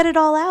how you get it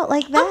all out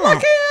like that. I'm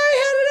lucky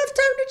I had enough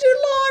time to do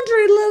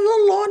laundry,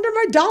 launder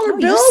my dollar you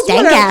bills.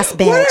 stank whatever- ass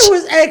bitch. What it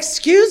was,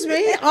 excuse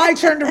me, I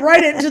turned it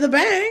right into the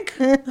bank.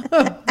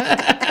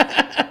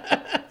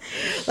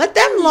 Let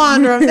them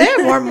launder them. They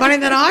have more money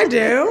than I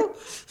do.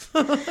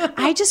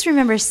 I just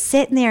remember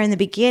sitting there in the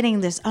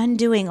beginning, just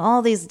undoing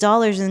all these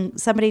dollars, and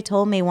somebody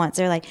told me once,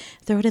 they're like,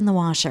 throw it in the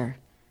washer.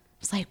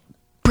 It's like,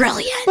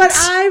 brilliant. But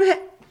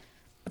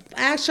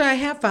I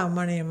have found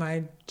money in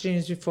my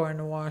jeans before in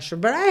the washer,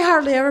 but I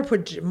hardly ever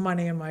put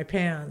money in my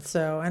pants.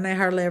 And I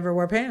hardly ever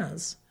wear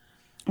pants.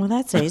 Well,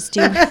 that's nice.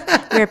 Do you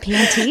wear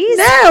panties?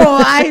 No,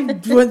 I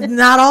would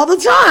not all the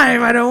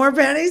time. I don't wear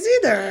panties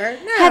either.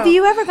 No. Have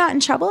you ever gotten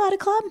in trouble at a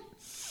club?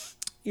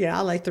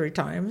 Yeah, like 3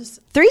 times.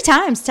 3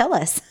 times. Tell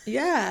us.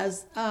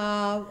 Yes.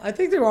 I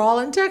think they were all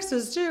in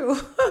Texas, too.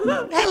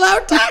 Hello,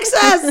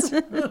 Texas.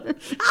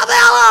 How the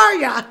hell are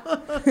ya?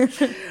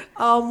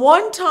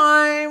 One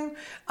time,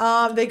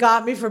 they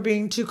got me for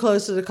being too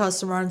close to the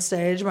customer on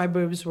stage. My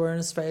boobs were in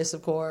his face,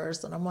 of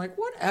course. And I'm like,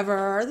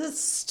 whatever. This is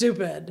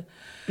stupid.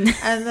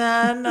 And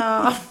then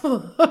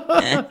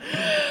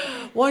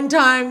one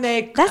time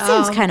they... That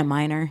seems kind of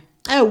minor.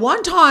 Oh,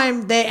 one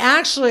time they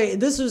actually,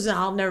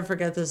 I'll never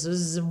forget this. This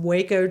is in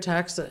Waco,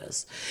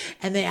 Texas.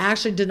 And they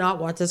actually did not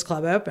want this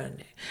club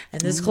open.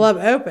 And this club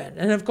opened.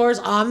 And of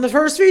course, I'm the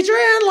first feature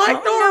in,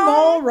 like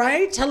normal,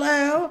 right?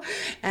 Hello.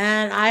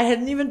 And I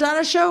hadn't even done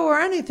a show or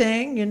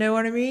anything. You know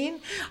what I mean?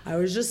 I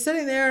was just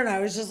sitting there and I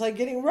was just like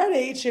getting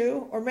ready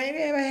to, or maybe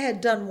I had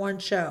done one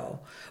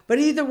show. But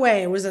either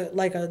way, it was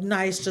like a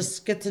nice,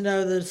 just get to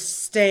know the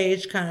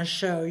stage kind of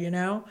show, you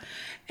know?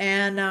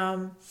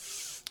 And,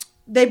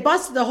 they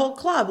busted the whole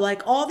club.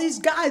 Like all these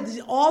guys,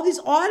 all these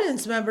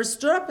audience members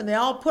stood up and they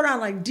all put on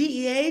like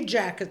DEA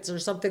jackets or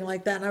something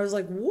like that. And I was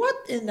like, what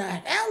in the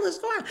hell is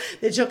going on?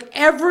 They took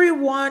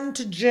everyone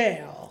to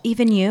jail.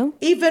 Even you?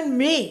 Even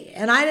me.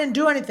 And I didn't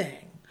do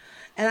anything.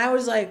 And I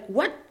was like,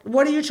 what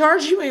are you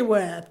charging me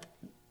with?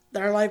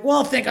 They're like,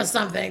 well, think of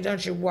something.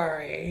 Don't you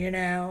worry, you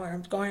know? And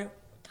I'm going,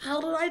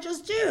 how did I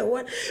just do?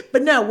 What?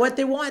 But no, what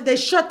they want, they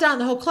shut down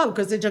the whole club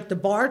because they took the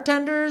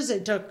bartenders, they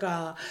took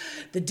the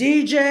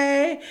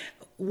DJ.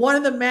 One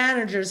of the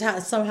managers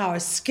has somehow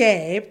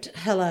escaped.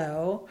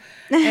 Hello.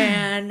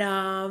 And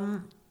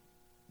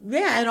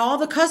yeah, and all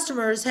the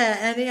customers had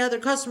any other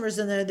customers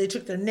in there, they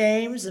took their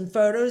names and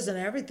photos and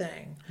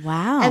everything.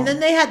 Wow. And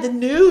then they had the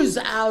news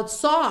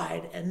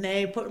outside and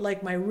they put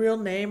like my real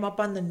name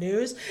up on the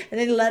news and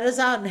they let us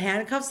out in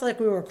handcuffs like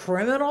we were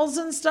criminals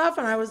and stuff.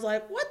 And I was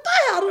like, what the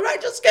hell did I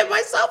just get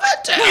myself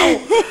into?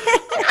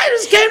 I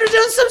just came to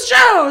do some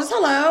shows.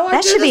 Hello.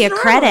 That should be a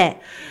credit.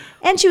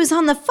 And she was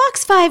on the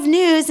Fox 5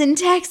 News in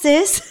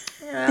Texas.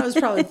 Yeah, that was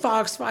probably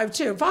Fox 5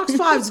 too. Fox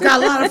 5's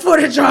got a lot of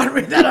footage on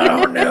me that I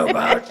don't know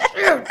about.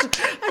 Shoot,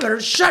 I better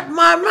shut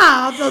my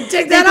mouth. They'll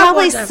dig that They up.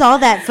 probably one time. saw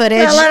that footage.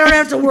 Well, I don't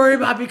have to worry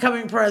about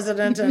becoming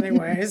president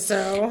anyway.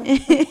 So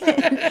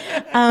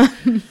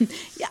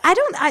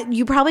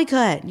You probably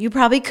could. You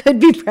probably could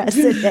be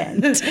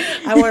president.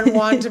 I wouldn't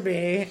want to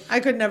be.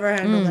 I could never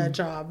handle that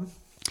job.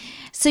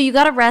 So you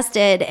got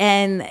arrested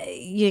and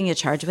you didn't get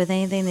charged with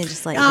anything? They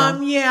just let you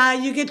go? Yeah,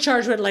 you get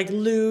charged with like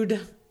lewd.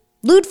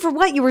 Lewd for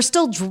what? You were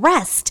still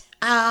dressed.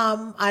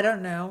 I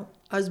don't know.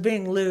 I was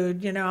being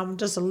lewd. You know, I'm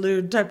just a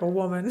lewd type of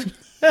woman.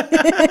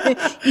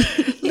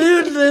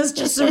 Lewdness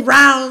just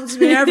surrounds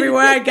me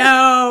everywhere I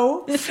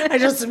go. I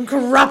just am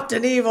corrupt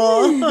and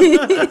evil.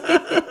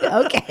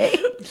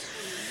 Okay.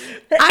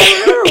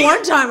 I remember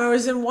one time I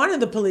was in one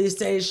of the police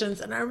stations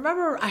and I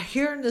remember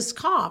hearing this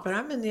cop and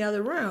I'm in the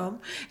other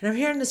room and I'm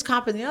hearing this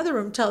cop in the other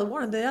room tell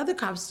one of the other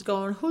cops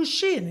going, who's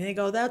she? And they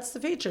go, that's the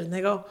feature. And they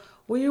go,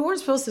 well, you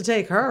weren't supposed to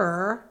take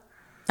her.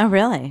 Oh,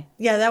 really?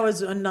 Yeah, that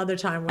was another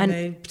time when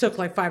they took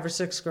like 5 or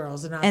 6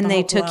 girls. And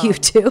they took you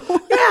too?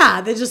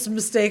 Yeah, they just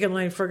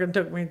mistakenly friggin'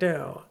 took me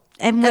too.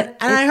 And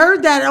I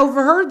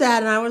overheard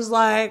that and I was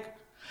like,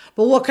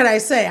 but what could I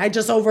say? I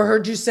just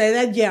overheard you say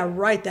that? Yeah,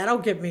 right. That'll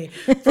give me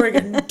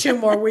friggin' 2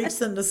 more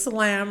weeks in the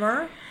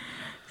slammer.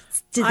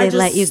 Did they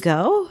let you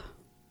go?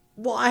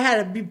 Well, I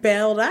had to be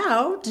bailed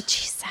out.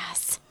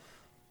 Jesus.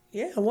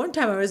 Yeah, one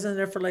time I was in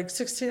there for like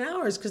 16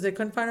 hours because they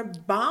couldn't find a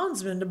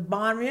bondsman to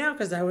bond me out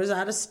because I was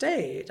out of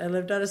state. I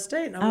lived out of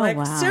state. And I'm like,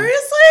 wow.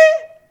 seriously?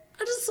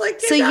 I just like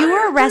So you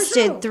were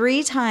arrested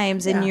 3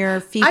 times in your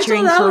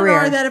featuring I told career.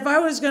 Eleanor that if I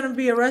was going to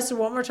be arrested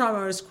one more time,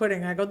 I was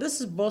quitting. I go,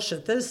 this is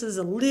bullshit. This is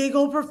a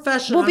legal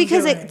profession. Well,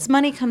 because doing. it's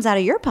money comes out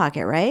of your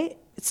pocket, right?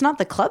 It's not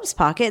the club's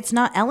pocket. It's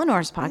not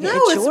Eleanor's pocket. No,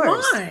 it's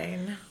yours.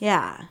 mine.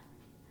 Yeah.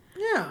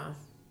 Yeah.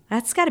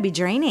 That's got to be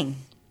draining.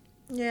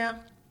 Yeah.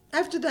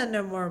 After that,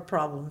 no more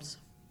problems.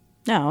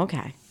 Oh,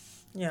 okay.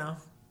 Yeah.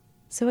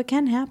 So it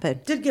can happen.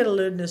 Did get a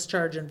lewdness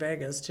charge in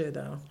Vegas, too,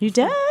 though. You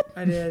did?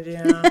 I did,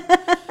 yeah.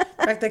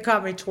 In fact, they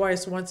caught me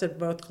twice, once at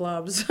both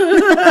clubs.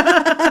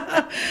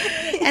 And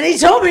he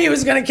told me he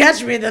was going to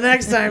catch me the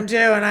next time, too.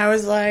 And I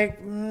was like,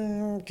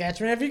 catch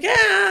me if you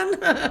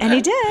can. And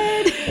he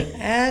did.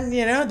 And,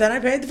 then I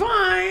paid the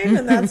fine.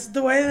 And that's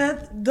the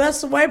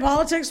way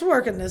politics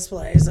work in this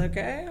place,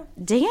 okay?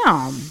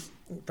 Damn.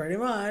 Pretty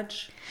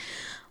much.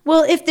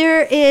 Well, if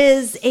there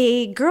is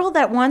a girl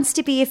that wants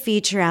to be a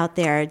feature out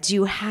there, do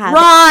you have...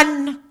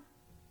 Run!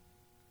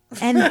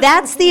 And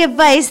that's the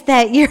advice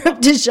that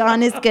Europe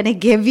Dichan is going to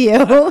give you.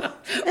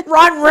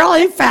 Run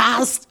really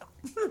fast.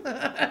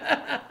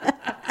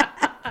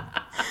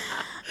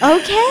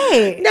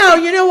 Okay. No,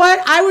 you know what?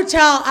 I would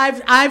tell.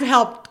 I've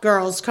helped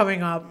girls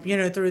coming up,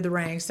 through the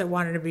ranks that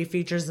wanted to be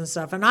features and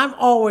stuff, and I'm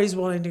always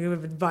willing to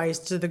give advice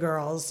to the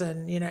girls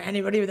and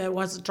anybody that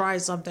wants to try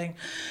something.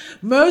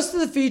 Most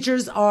of the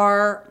features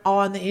are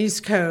on the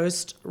East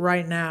Coast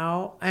right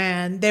now,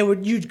 and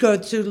you'd go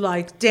to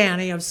like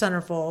Danny of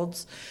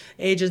Centerfold's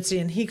agency,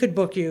 and he could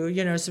book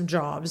you, some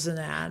jobs and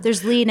that.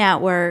 There's Lee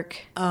Network.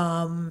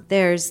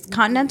 There's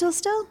Continental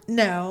still?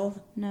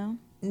 No.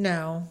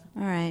 All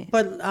right.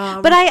 But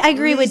I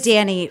agree with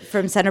Danny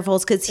from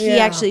Centerfolds because he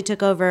actually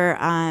took over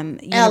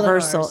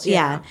Universal. Eleanor's,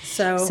 Yeah.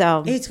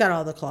 So he's got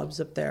all the clubs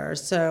up there.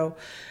 So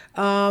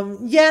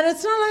and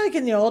it's not like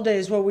in the old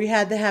days where we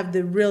had to have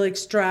the real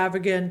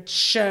extravagant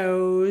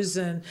shows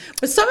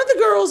but some of the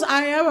girls,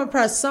 I am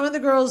impressed. Some of the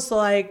girls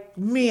like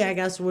me, I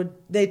guess,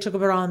 they took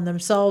it on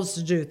themselves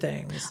to do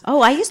things.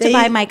 Oh, I used to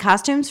buy my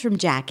costumes from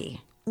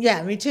Jackie.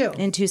 Yeah, me too.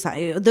 In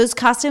Tucson, those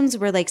costumes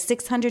were like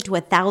 $600 to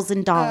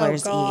 $1,000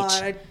 each.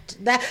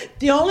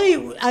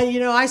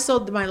 I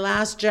sold my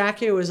last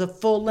jacket. It was a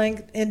full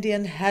length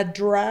Indian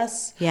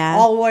headdress, Yeah,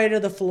 all the way to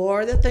the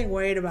floor. That thing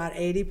weighed about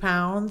 80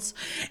 pounds,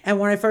 and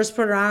when I first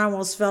put it on, I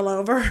almost fell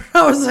over.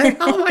 I was like,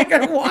 "How am I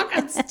going to walk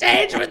on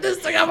stage with this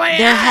thing on my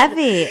head?" They're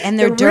heavy and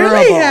they're durable.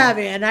 Really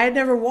heavy, and I had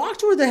never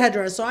walked with a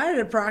headdress, so I had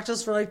to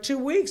practice for like 2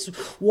 weeks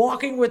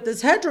walking with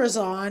this headdress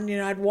on.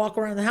 I'd walk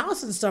around the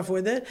house and stuff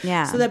with it,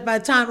 Yeah. so that by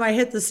the time I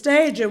hit the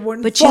stage, it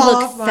wouldn't. But you fall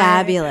look off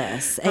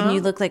fabulous, and you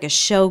look like a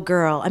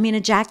showgirl. I mean, a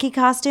Jackie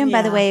costume,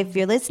 by the Yeah. way, if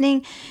you're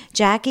listening,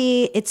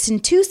 Jackie, it's in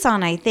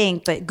Tucson, I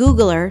think, but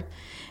Google her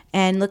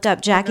and look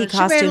up Jackie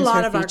costumes. She made a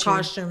lot for of our feature.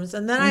 costumes,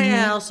 and then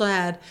I also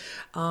had,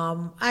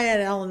 I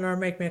had Eleanor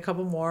make me a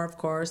couple more, of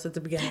course, at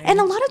the beginning. And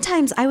a lot of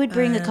times I would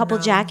bring a couple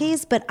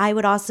Jackies, but I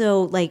would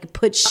also like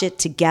put shit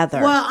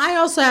together. Well, I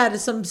also had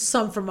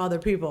some from other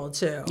people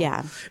too.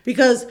 Yeah.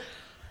 Because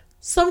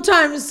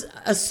sometimes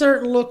a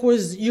certain look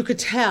you could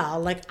tell.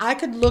 Like I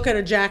could look at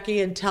a Jackie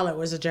and tell it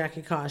was a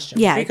Jackie costume.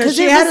 Yeah, because 'cause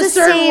she it had was a the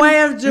certain same-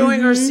 way of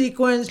doing her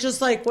sequins, just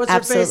like what's her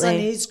face on the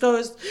Absolutely. East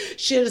Coast.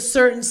 She had a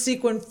certain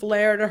sequin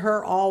flair to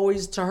her,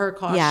 always to her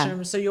costume.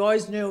 Yeah. So you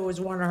always knew it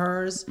was one of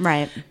hers.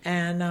 Right.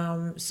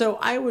 And so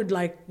I would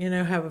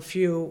have a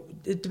few,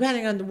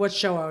 depending on what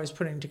show I was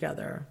putting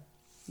together.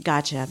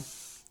 Gotcha.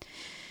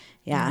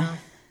 Yeah.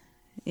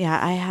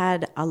 Yeah, I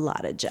had a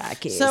lot of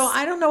Jackies. So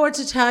I don't know what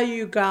to tell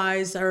you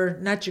guys, or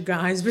not you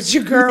guys, but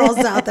you girls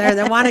out there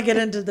that want to get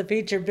into the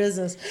feature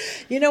business.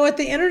 You know what?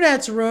 The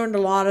internet's ruined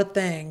a lot of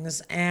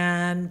things.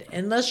 And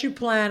unless you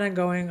plan on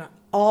going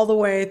all the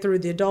way through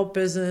the adult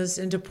business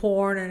into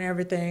porn and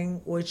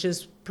everything, which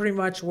is pretty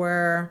much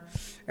where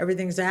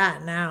everything's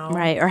at now.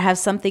 Right, or have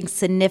something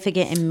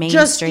significant and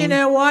mainstream. Just, you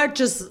know what?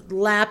 Just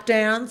lap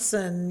dance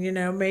and,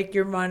 make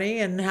your money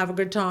and have a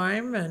good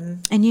time.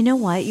 And you know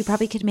what? You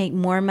probably could make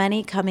more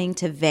money coming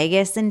to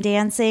Vegas and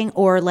dancing,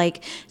 or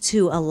like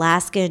to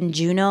Alaska and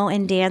Juneau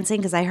and dancing.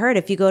 Because I heard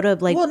if you go to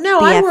like I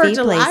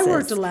BFE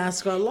worked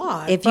Alaska a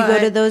lot. If you go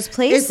to those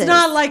places, it's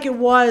not like it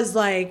was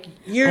like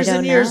years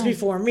and years know.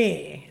 before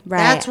me. Right.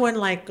 That's when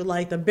like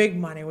the big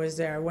money was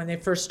there, when they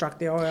first struck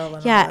the oil.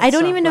 And Yeah, all that I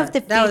don't stuff, even know but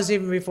if the that was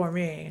even before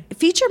me.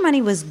 feature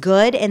money was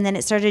good, and then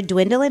it started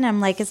dwindling.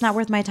 I'm like, it's not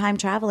worth my time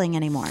traveling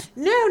anymore.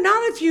 No,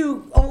 not if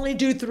you only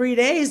do 3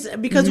 days,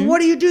 because what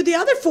do you do the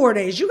other 4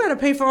 days? You got to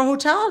pay for a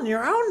hotel on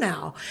your own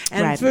now,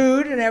 and Right.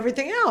 food and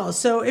everything else.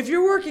 So if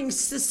you're working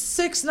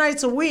 6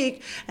 nights a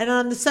week and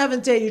on the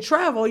 7th day you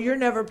travel, you're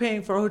never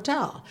paying for a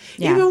hotel.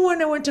 Yeah. Even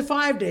when I went to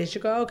 5 days,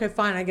 you go, okay,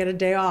 fine, I get a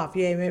day off.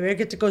 Yay, maybe I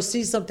get to go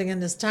see something in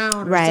this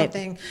town or Right.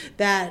 something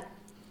that.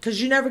 Because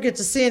you never get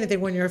to see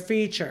anything when you're a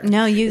feature.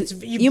 No, you It's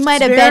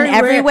might have been very rare,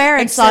 everywhere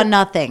and saw except-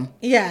 nothing.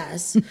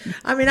 Yes.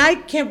 I mean, I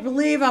can't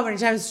believe how many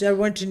times I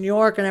went to New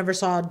York and never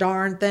saw a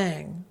darn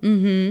thing.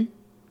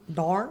 Mm-hmm.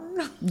 Darn?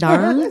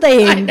 Darn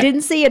thing.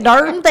 Didn't see a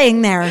darn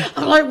thing there.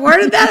 I'm like, where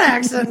did that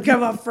accent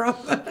come up from?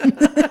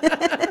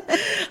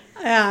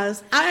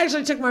 Yes. I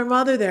actually took my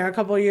mother there a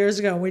couple of years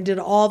ago, and we did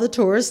all the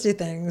touristy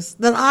things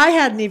that I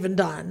hadn't even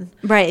done.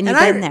 Right, and you've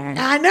been there.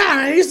 I know. And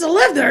I used to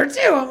live there,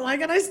 too. I'm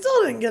like, and I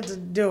still didn't get to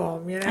do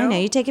them, I know,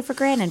 you take it for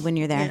granted when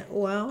you're there. Yeah,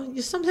 well,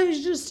 sometimes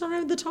you just don't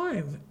have the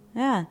time.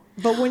 Yeah.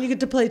 But when you get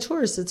to play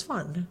tourist, it's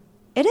fun.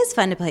 It is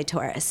fun to play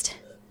tourist.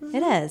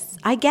 It is.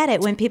 I get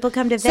it when people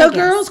come to So Vegas.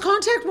 girls,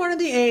 contact one of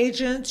the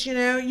agents. You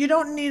know, you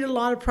don't need a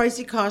lot of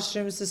pricey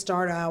costumes to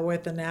start out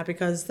with and that,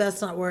 because that's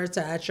not where it's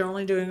at. You're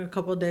only doing a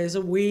couple of days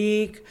a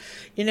week.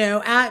 You know,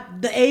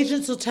 the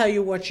agents will tell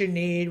you what you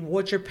need,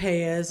 what your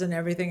pay is, and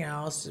everything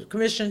else.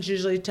 Commission's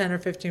usually 10 or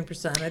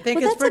 15%. I think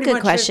Well, it's that's a pretty good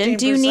much question.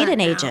 Do you need 15% an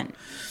now. agent?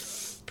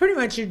 Pretty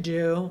much you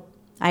do.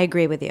 I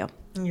agree with you.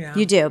 Yeah.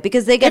 You do,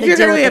 because they got If to you're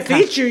deal going to with be a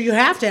the feature, you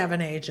have to have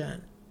an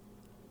agent.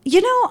 You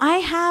know, I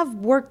have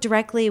worked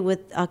directly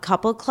with a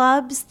couple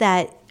clubs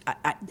that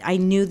I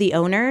knew the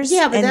owners.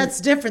 Yeah, but and that's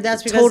different.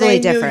 That's because totally they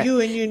different. knew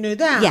you and you knew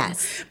them.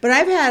 Yes. But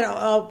I've had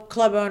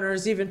club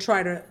owners even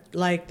try to,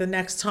 like, the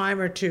next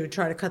time or two,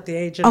 try to cut the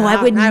agent out. I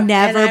would And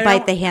never and bite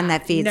don't- the hand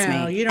that feeds me.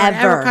 No, you don't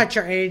Ever. ever cut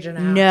your agent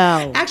out.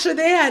 No. Actually,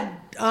 they had...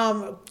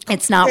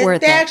 It's not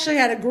worth They it. actually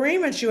had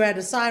agreements you had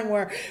to sign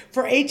where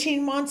for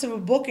 18 months of a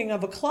booking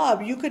of a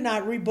club, you could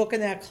not rebook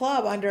in that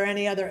club under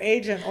any other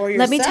agent or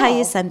yourself. Let me tell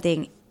you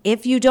something.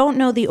 If you don't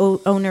know the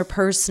owner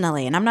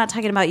personally, and I'm not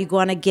talking about you go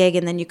on a gig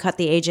and then you cut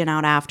the agent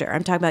out after.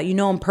 I'm talking about you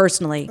know him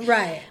personally.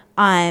 Right.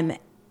 Um,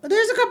 But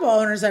there's a couple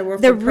owners I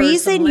work the with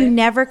reason personally. you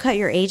never cut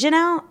your agent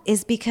out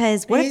is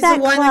because what He's if that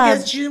the one club that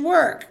gets you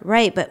work.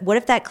 right? But what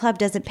if that club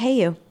doesn't pay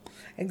you?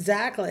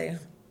 Exactly.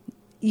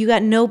 You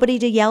got nobody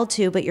to yell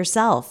to but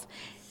yourself.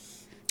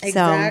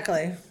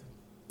 Exactly.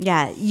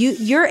 Yeah,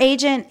 your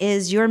agent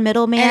is your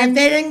middleman. And if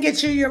they didn't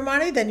get you your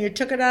money, then you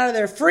took it out of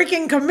their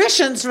freaking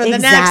commissions for the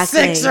next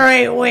Exactly. 6 or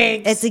 8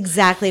 weeks. It's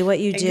exactly what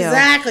you do.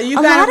 Exactly. You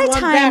a got lot it of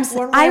one back times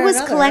one way I or was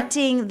another.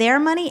 collecting their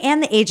money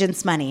and the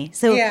agent's money,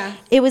 so Yeah.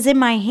 it was in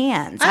my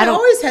hands. I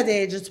always had the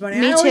agent's money.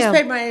 Me I always too.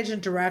 paid my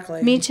agent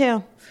directly. Me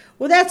too.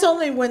 Well, that's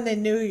only when they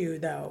knew you,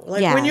 though.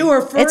 Like Yeah. when you were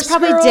first. It's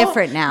probably girl,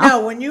 different now.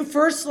 No, when you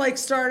first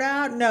start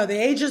out, no, the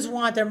agents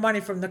want their money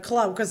from the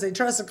club because they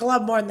trust the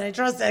club more than they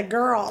trust that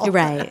girl.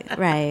 Right,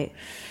 right.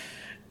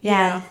 Yeah.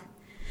 Yeah.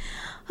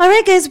 All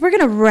right, guys, we're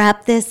going to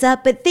wrap this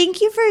up, but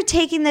thank you for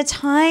taking the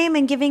time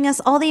and giving us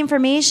all the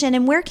information.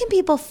 And where can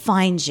people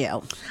find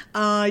you?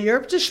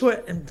 Europe to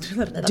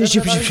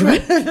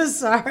Schwit.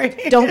 Sorry.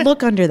 Don't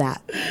look under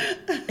that.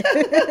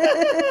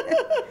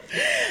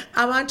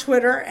 I'm on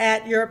Twitter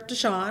at Europe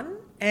Dichan.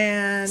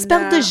 And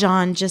Spell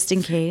Dichan just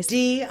in case.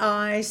 Dichan.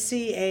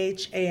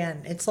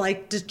 It's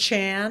like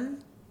Dichan,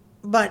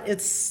 but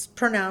it's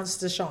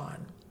pronounced Dichan.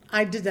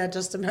 I did that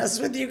just to mess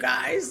with you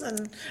guys,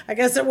 and I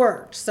guess it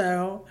worked.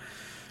 So,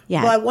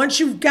 Yeah. but once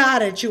you've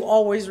got it, you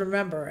always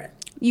remember it.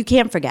 You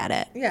can't forget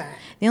it. Yeah.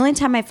 The only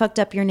time I fucked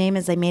up your name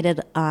is I made it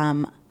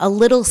a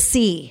little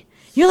C.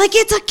 You're like,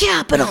 it's a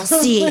capital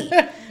C.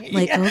 I'm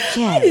like,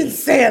 okay. I didn't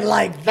say it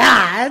like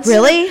that.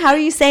 Really? How are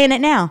you saying it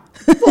now?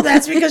 Well,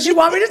 that's because you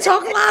want me to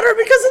talk louder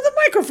because of the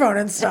microphone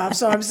and stuff.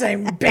 So I'm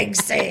saying big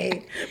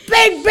C.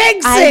 Big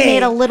C. I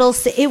made a little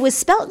C. It was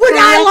spelled Would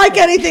I correct. like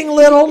anything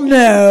little?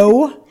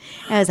 No.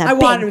 It was a I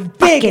big wanted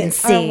fucking big.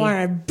 C. I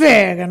wanted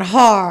big and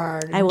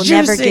hard. I will juicy.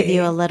 never give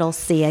you a little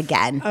C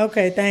again.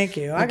 Okay, thank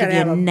you. I I'll give gotta you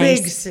have a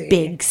nice big C.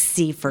 big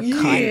C for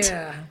cunt.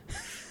 Yeah.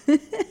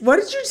 What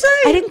did you say?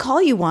 I didn't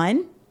call you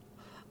one.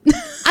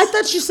 I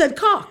thought you said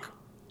cock.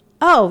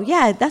 Oh,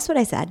 yeah, that's what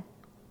I said.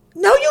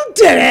 No, you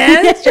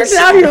didn't.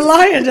 Now you're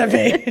lying to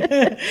me.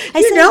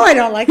 You said- know I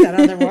don't like that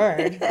other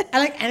word. I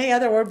like any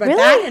other word but Really?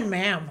 that and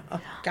ma'am.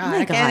 Oh, God, my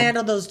I God. can't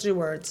handle those 2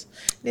 words.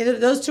 Neither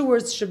those 2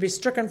 words should be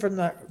stricken from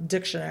the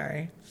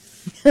dictionary.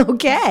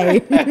 Okay.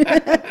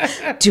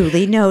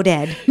 Duly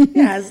noted.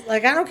 Yes,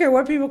 like I don't care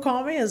what people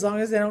call me as long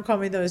as they don't call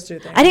me those 2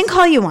 things. I didn't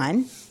call you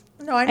one.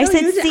 No, I know I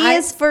said you did. C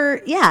is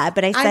for, yeah,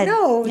 but I said, I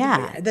know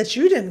yeah. that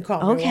you didn't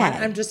call me Okay. one.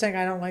 I'm just saying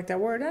I don't like that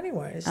word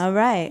anyways. All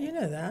right. You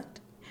know that.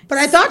 But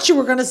I thought you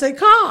were going to say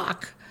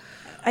cock.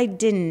 I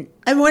didn't.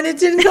 And when it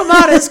didn't come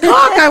out as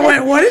cock, I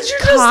went, what did you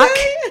Cock.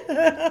 just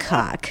say?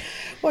 Cock.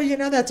 Well, you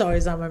know that's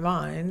always on my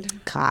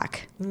mind.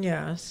 Cock.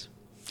 Yes.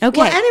 Okay.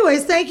 Well,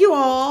 anyways, thank you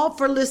all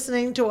for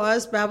listening to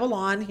us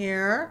Babylon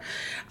here.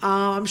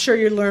 I'm sure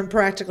you learned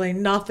practically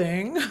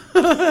nothing,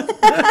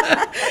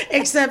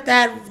 except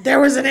that there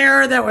was an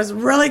era that was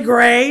really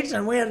great,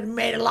 and we had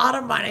made a lot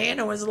of money, and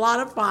it was a lot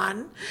of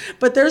fun.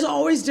 But there's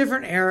always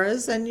different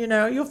eras, and you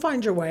know you'll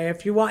find your way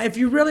if you want. If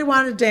you really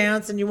want to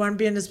dance and you want to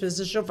be in this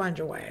business, you'll find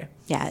your way.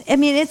 Yeah. I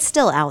mean, it's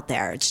still out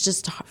there. It's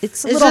just,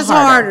 it's a It's little just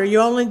harder. You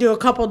only do a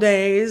couple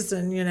days,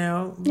 and you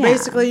know, Yeah.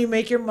 basically, you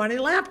make your money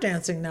lap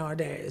dancing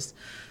nowadays.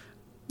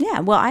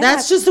 Yeah. Well,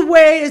 That's just the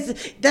way.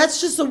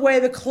 That's just the way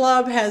the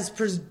club has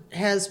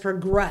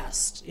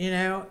progressed. You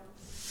know,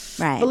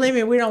 right. believe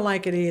me, we don't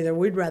like it either.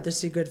 We'd rather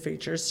see good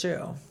features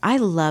too. I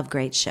love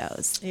great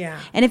shows. Yeah.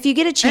 And if you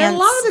get a chance. And a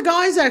lot of the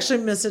guys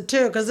actually miss it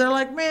too because they're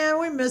like, "Man,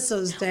 we miss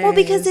those days." Well,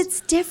 because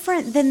it's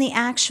different than the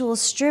actual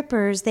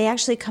strippers. They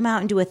actually come out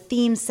and do a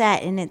theme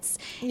set, and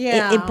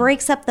Yeah. it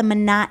breaks up the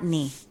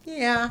monotony.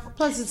 Yeah.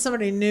 Plus, it's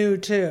somebody new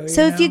too.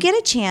 So if you get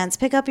a chance,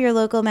 pick up your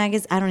local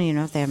magazine. I don't even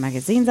know if they have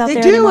magazines out they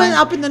there do anymore.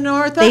 up in the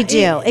north. They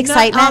do.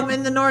 Excitement?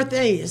 In the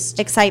northeast.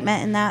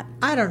 Excitement in that.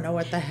 I don't know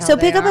what the hell. So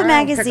they pick up are. a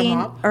magazine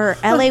Pick 'em up. or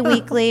LA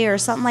Weekly or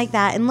something like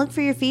that and look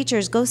for your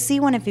features. Go see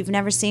one if you've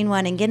never seen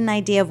one and get an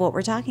idea of what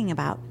we're talking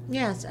about.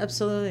 Yes,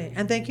 absolutely.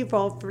 And thank you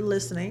all for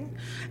listening.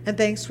 And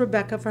thanks,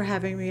 Rebecca, for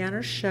having me on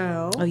her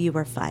show. Oh, you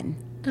were fun.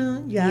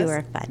 Yes. You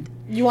were fun.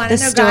 You want to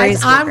The know, stories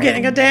guys? were I'm great.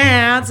 getting a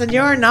dance, and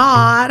you're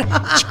not. All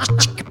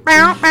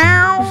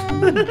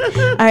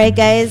right,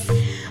 guys.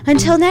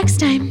 Until next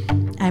time,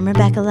 I'm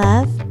Rebecca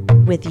Love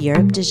with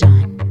Europe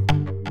Dichan.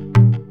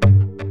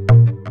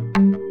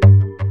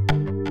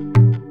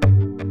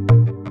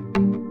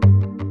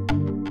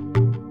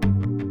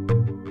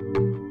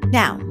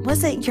 Now,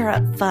 wasn't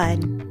Europe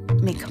fun? I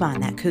mean, come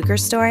on, that cougar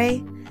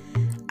story?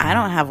 I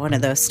don't have one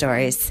of those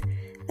stories.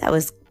 That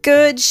was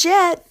good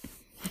shit.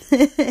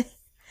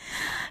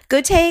 Go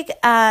take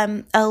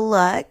a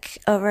look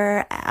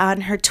over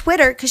on her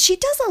Twitter because she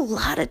does a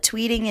lot of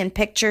tweeting and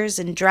pictures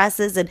and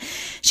dresses, and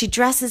she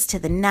dresses to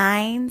the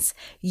nines.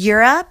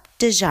 Europe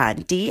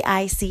Dichan,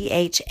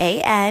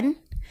 Dichan.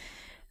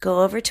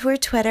 Go over to her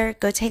Twitter.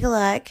 Go take a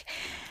look.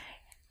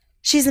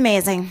 She's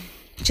amazing.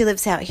 She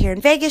lives out here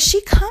in Vegas. She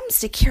comes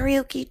to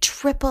Karaoke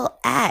Triple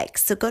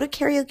X. So go to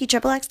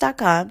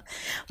karaoketriplex.com.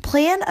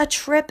 Plan a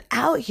trip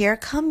out here.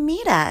 Come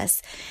meet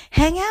us.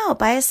 Hang out.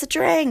 Buy us a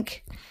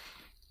drink.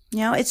 You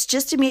know, it's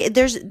just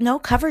there's no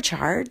cover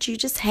charge. You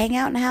just hang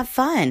out and have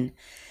fun.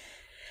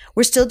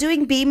 We're still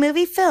doing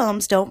B-movie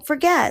films. Don't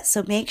forget.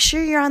 So make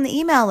sure you're on the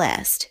email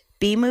list.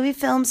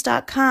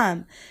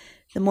 bmoviefilms.com.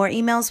 The more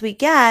emails we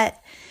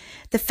get,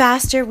 the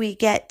faster we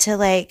get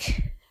to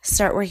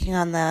start working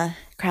on the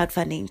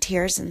crowdfunding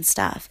tiers and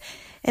stuff.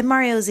 And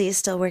Mario Z is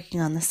still working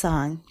on the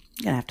song.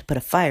 I'm going to have to put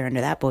a fire under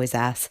that boy's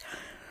ass.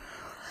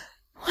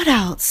 What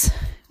else?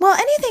 Well,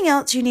 anything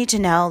else you need to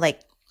know,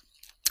 like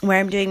where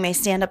I'm doing my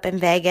stand-up in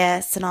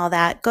Vegas and all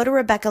that, go to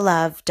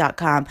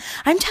RebeccaLove.com.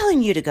 I'm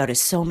telling you to go to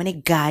so many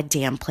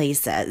goddamn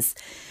places.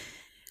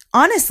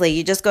 Honestly,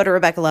 you just go to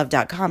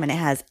RebeccaLove.com and it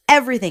has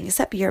everything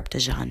except Europe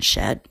Dichan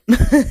shit.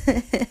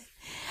 It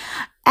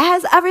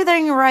has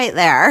everything right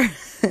there.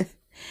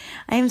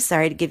 I am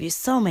sorry to give you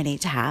so many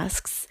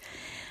tasks.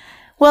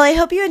 Well, I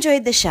hope you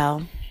enjoyed the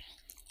show.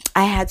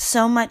 I had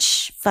so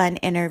much fun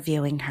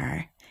interviewing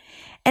her.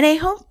 And I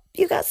hope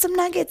you got some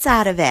nuggets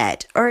out of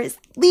it, or at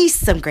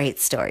least some great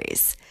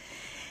stories.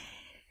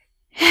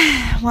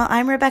 Well,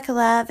 I'm Rebecca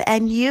Love,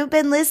 and you've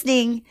been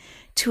listening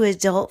to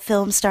Adult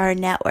Film Star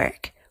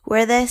Network,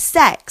 where the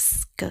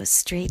sex goes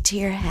straight to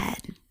your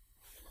head.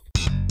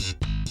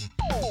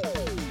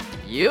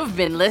 You've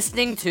been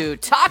listening to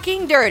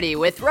Talking Dirty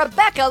with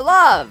Rebecca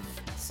Love.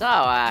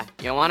 So,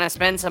 you want to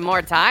spend some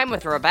more time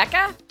with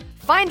Rebecca?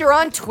 Find her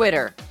on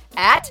Twitter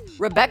at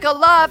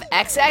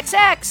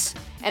RebeccaLoveXXX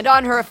and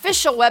on her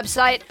official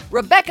website,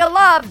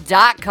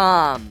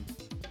 RebeccaLove.com.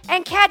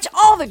 And catch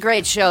all the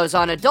great shows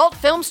on Adult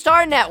Film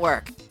Star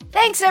Network.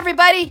 Thanks,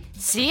 everybody.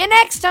 See you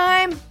next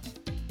time.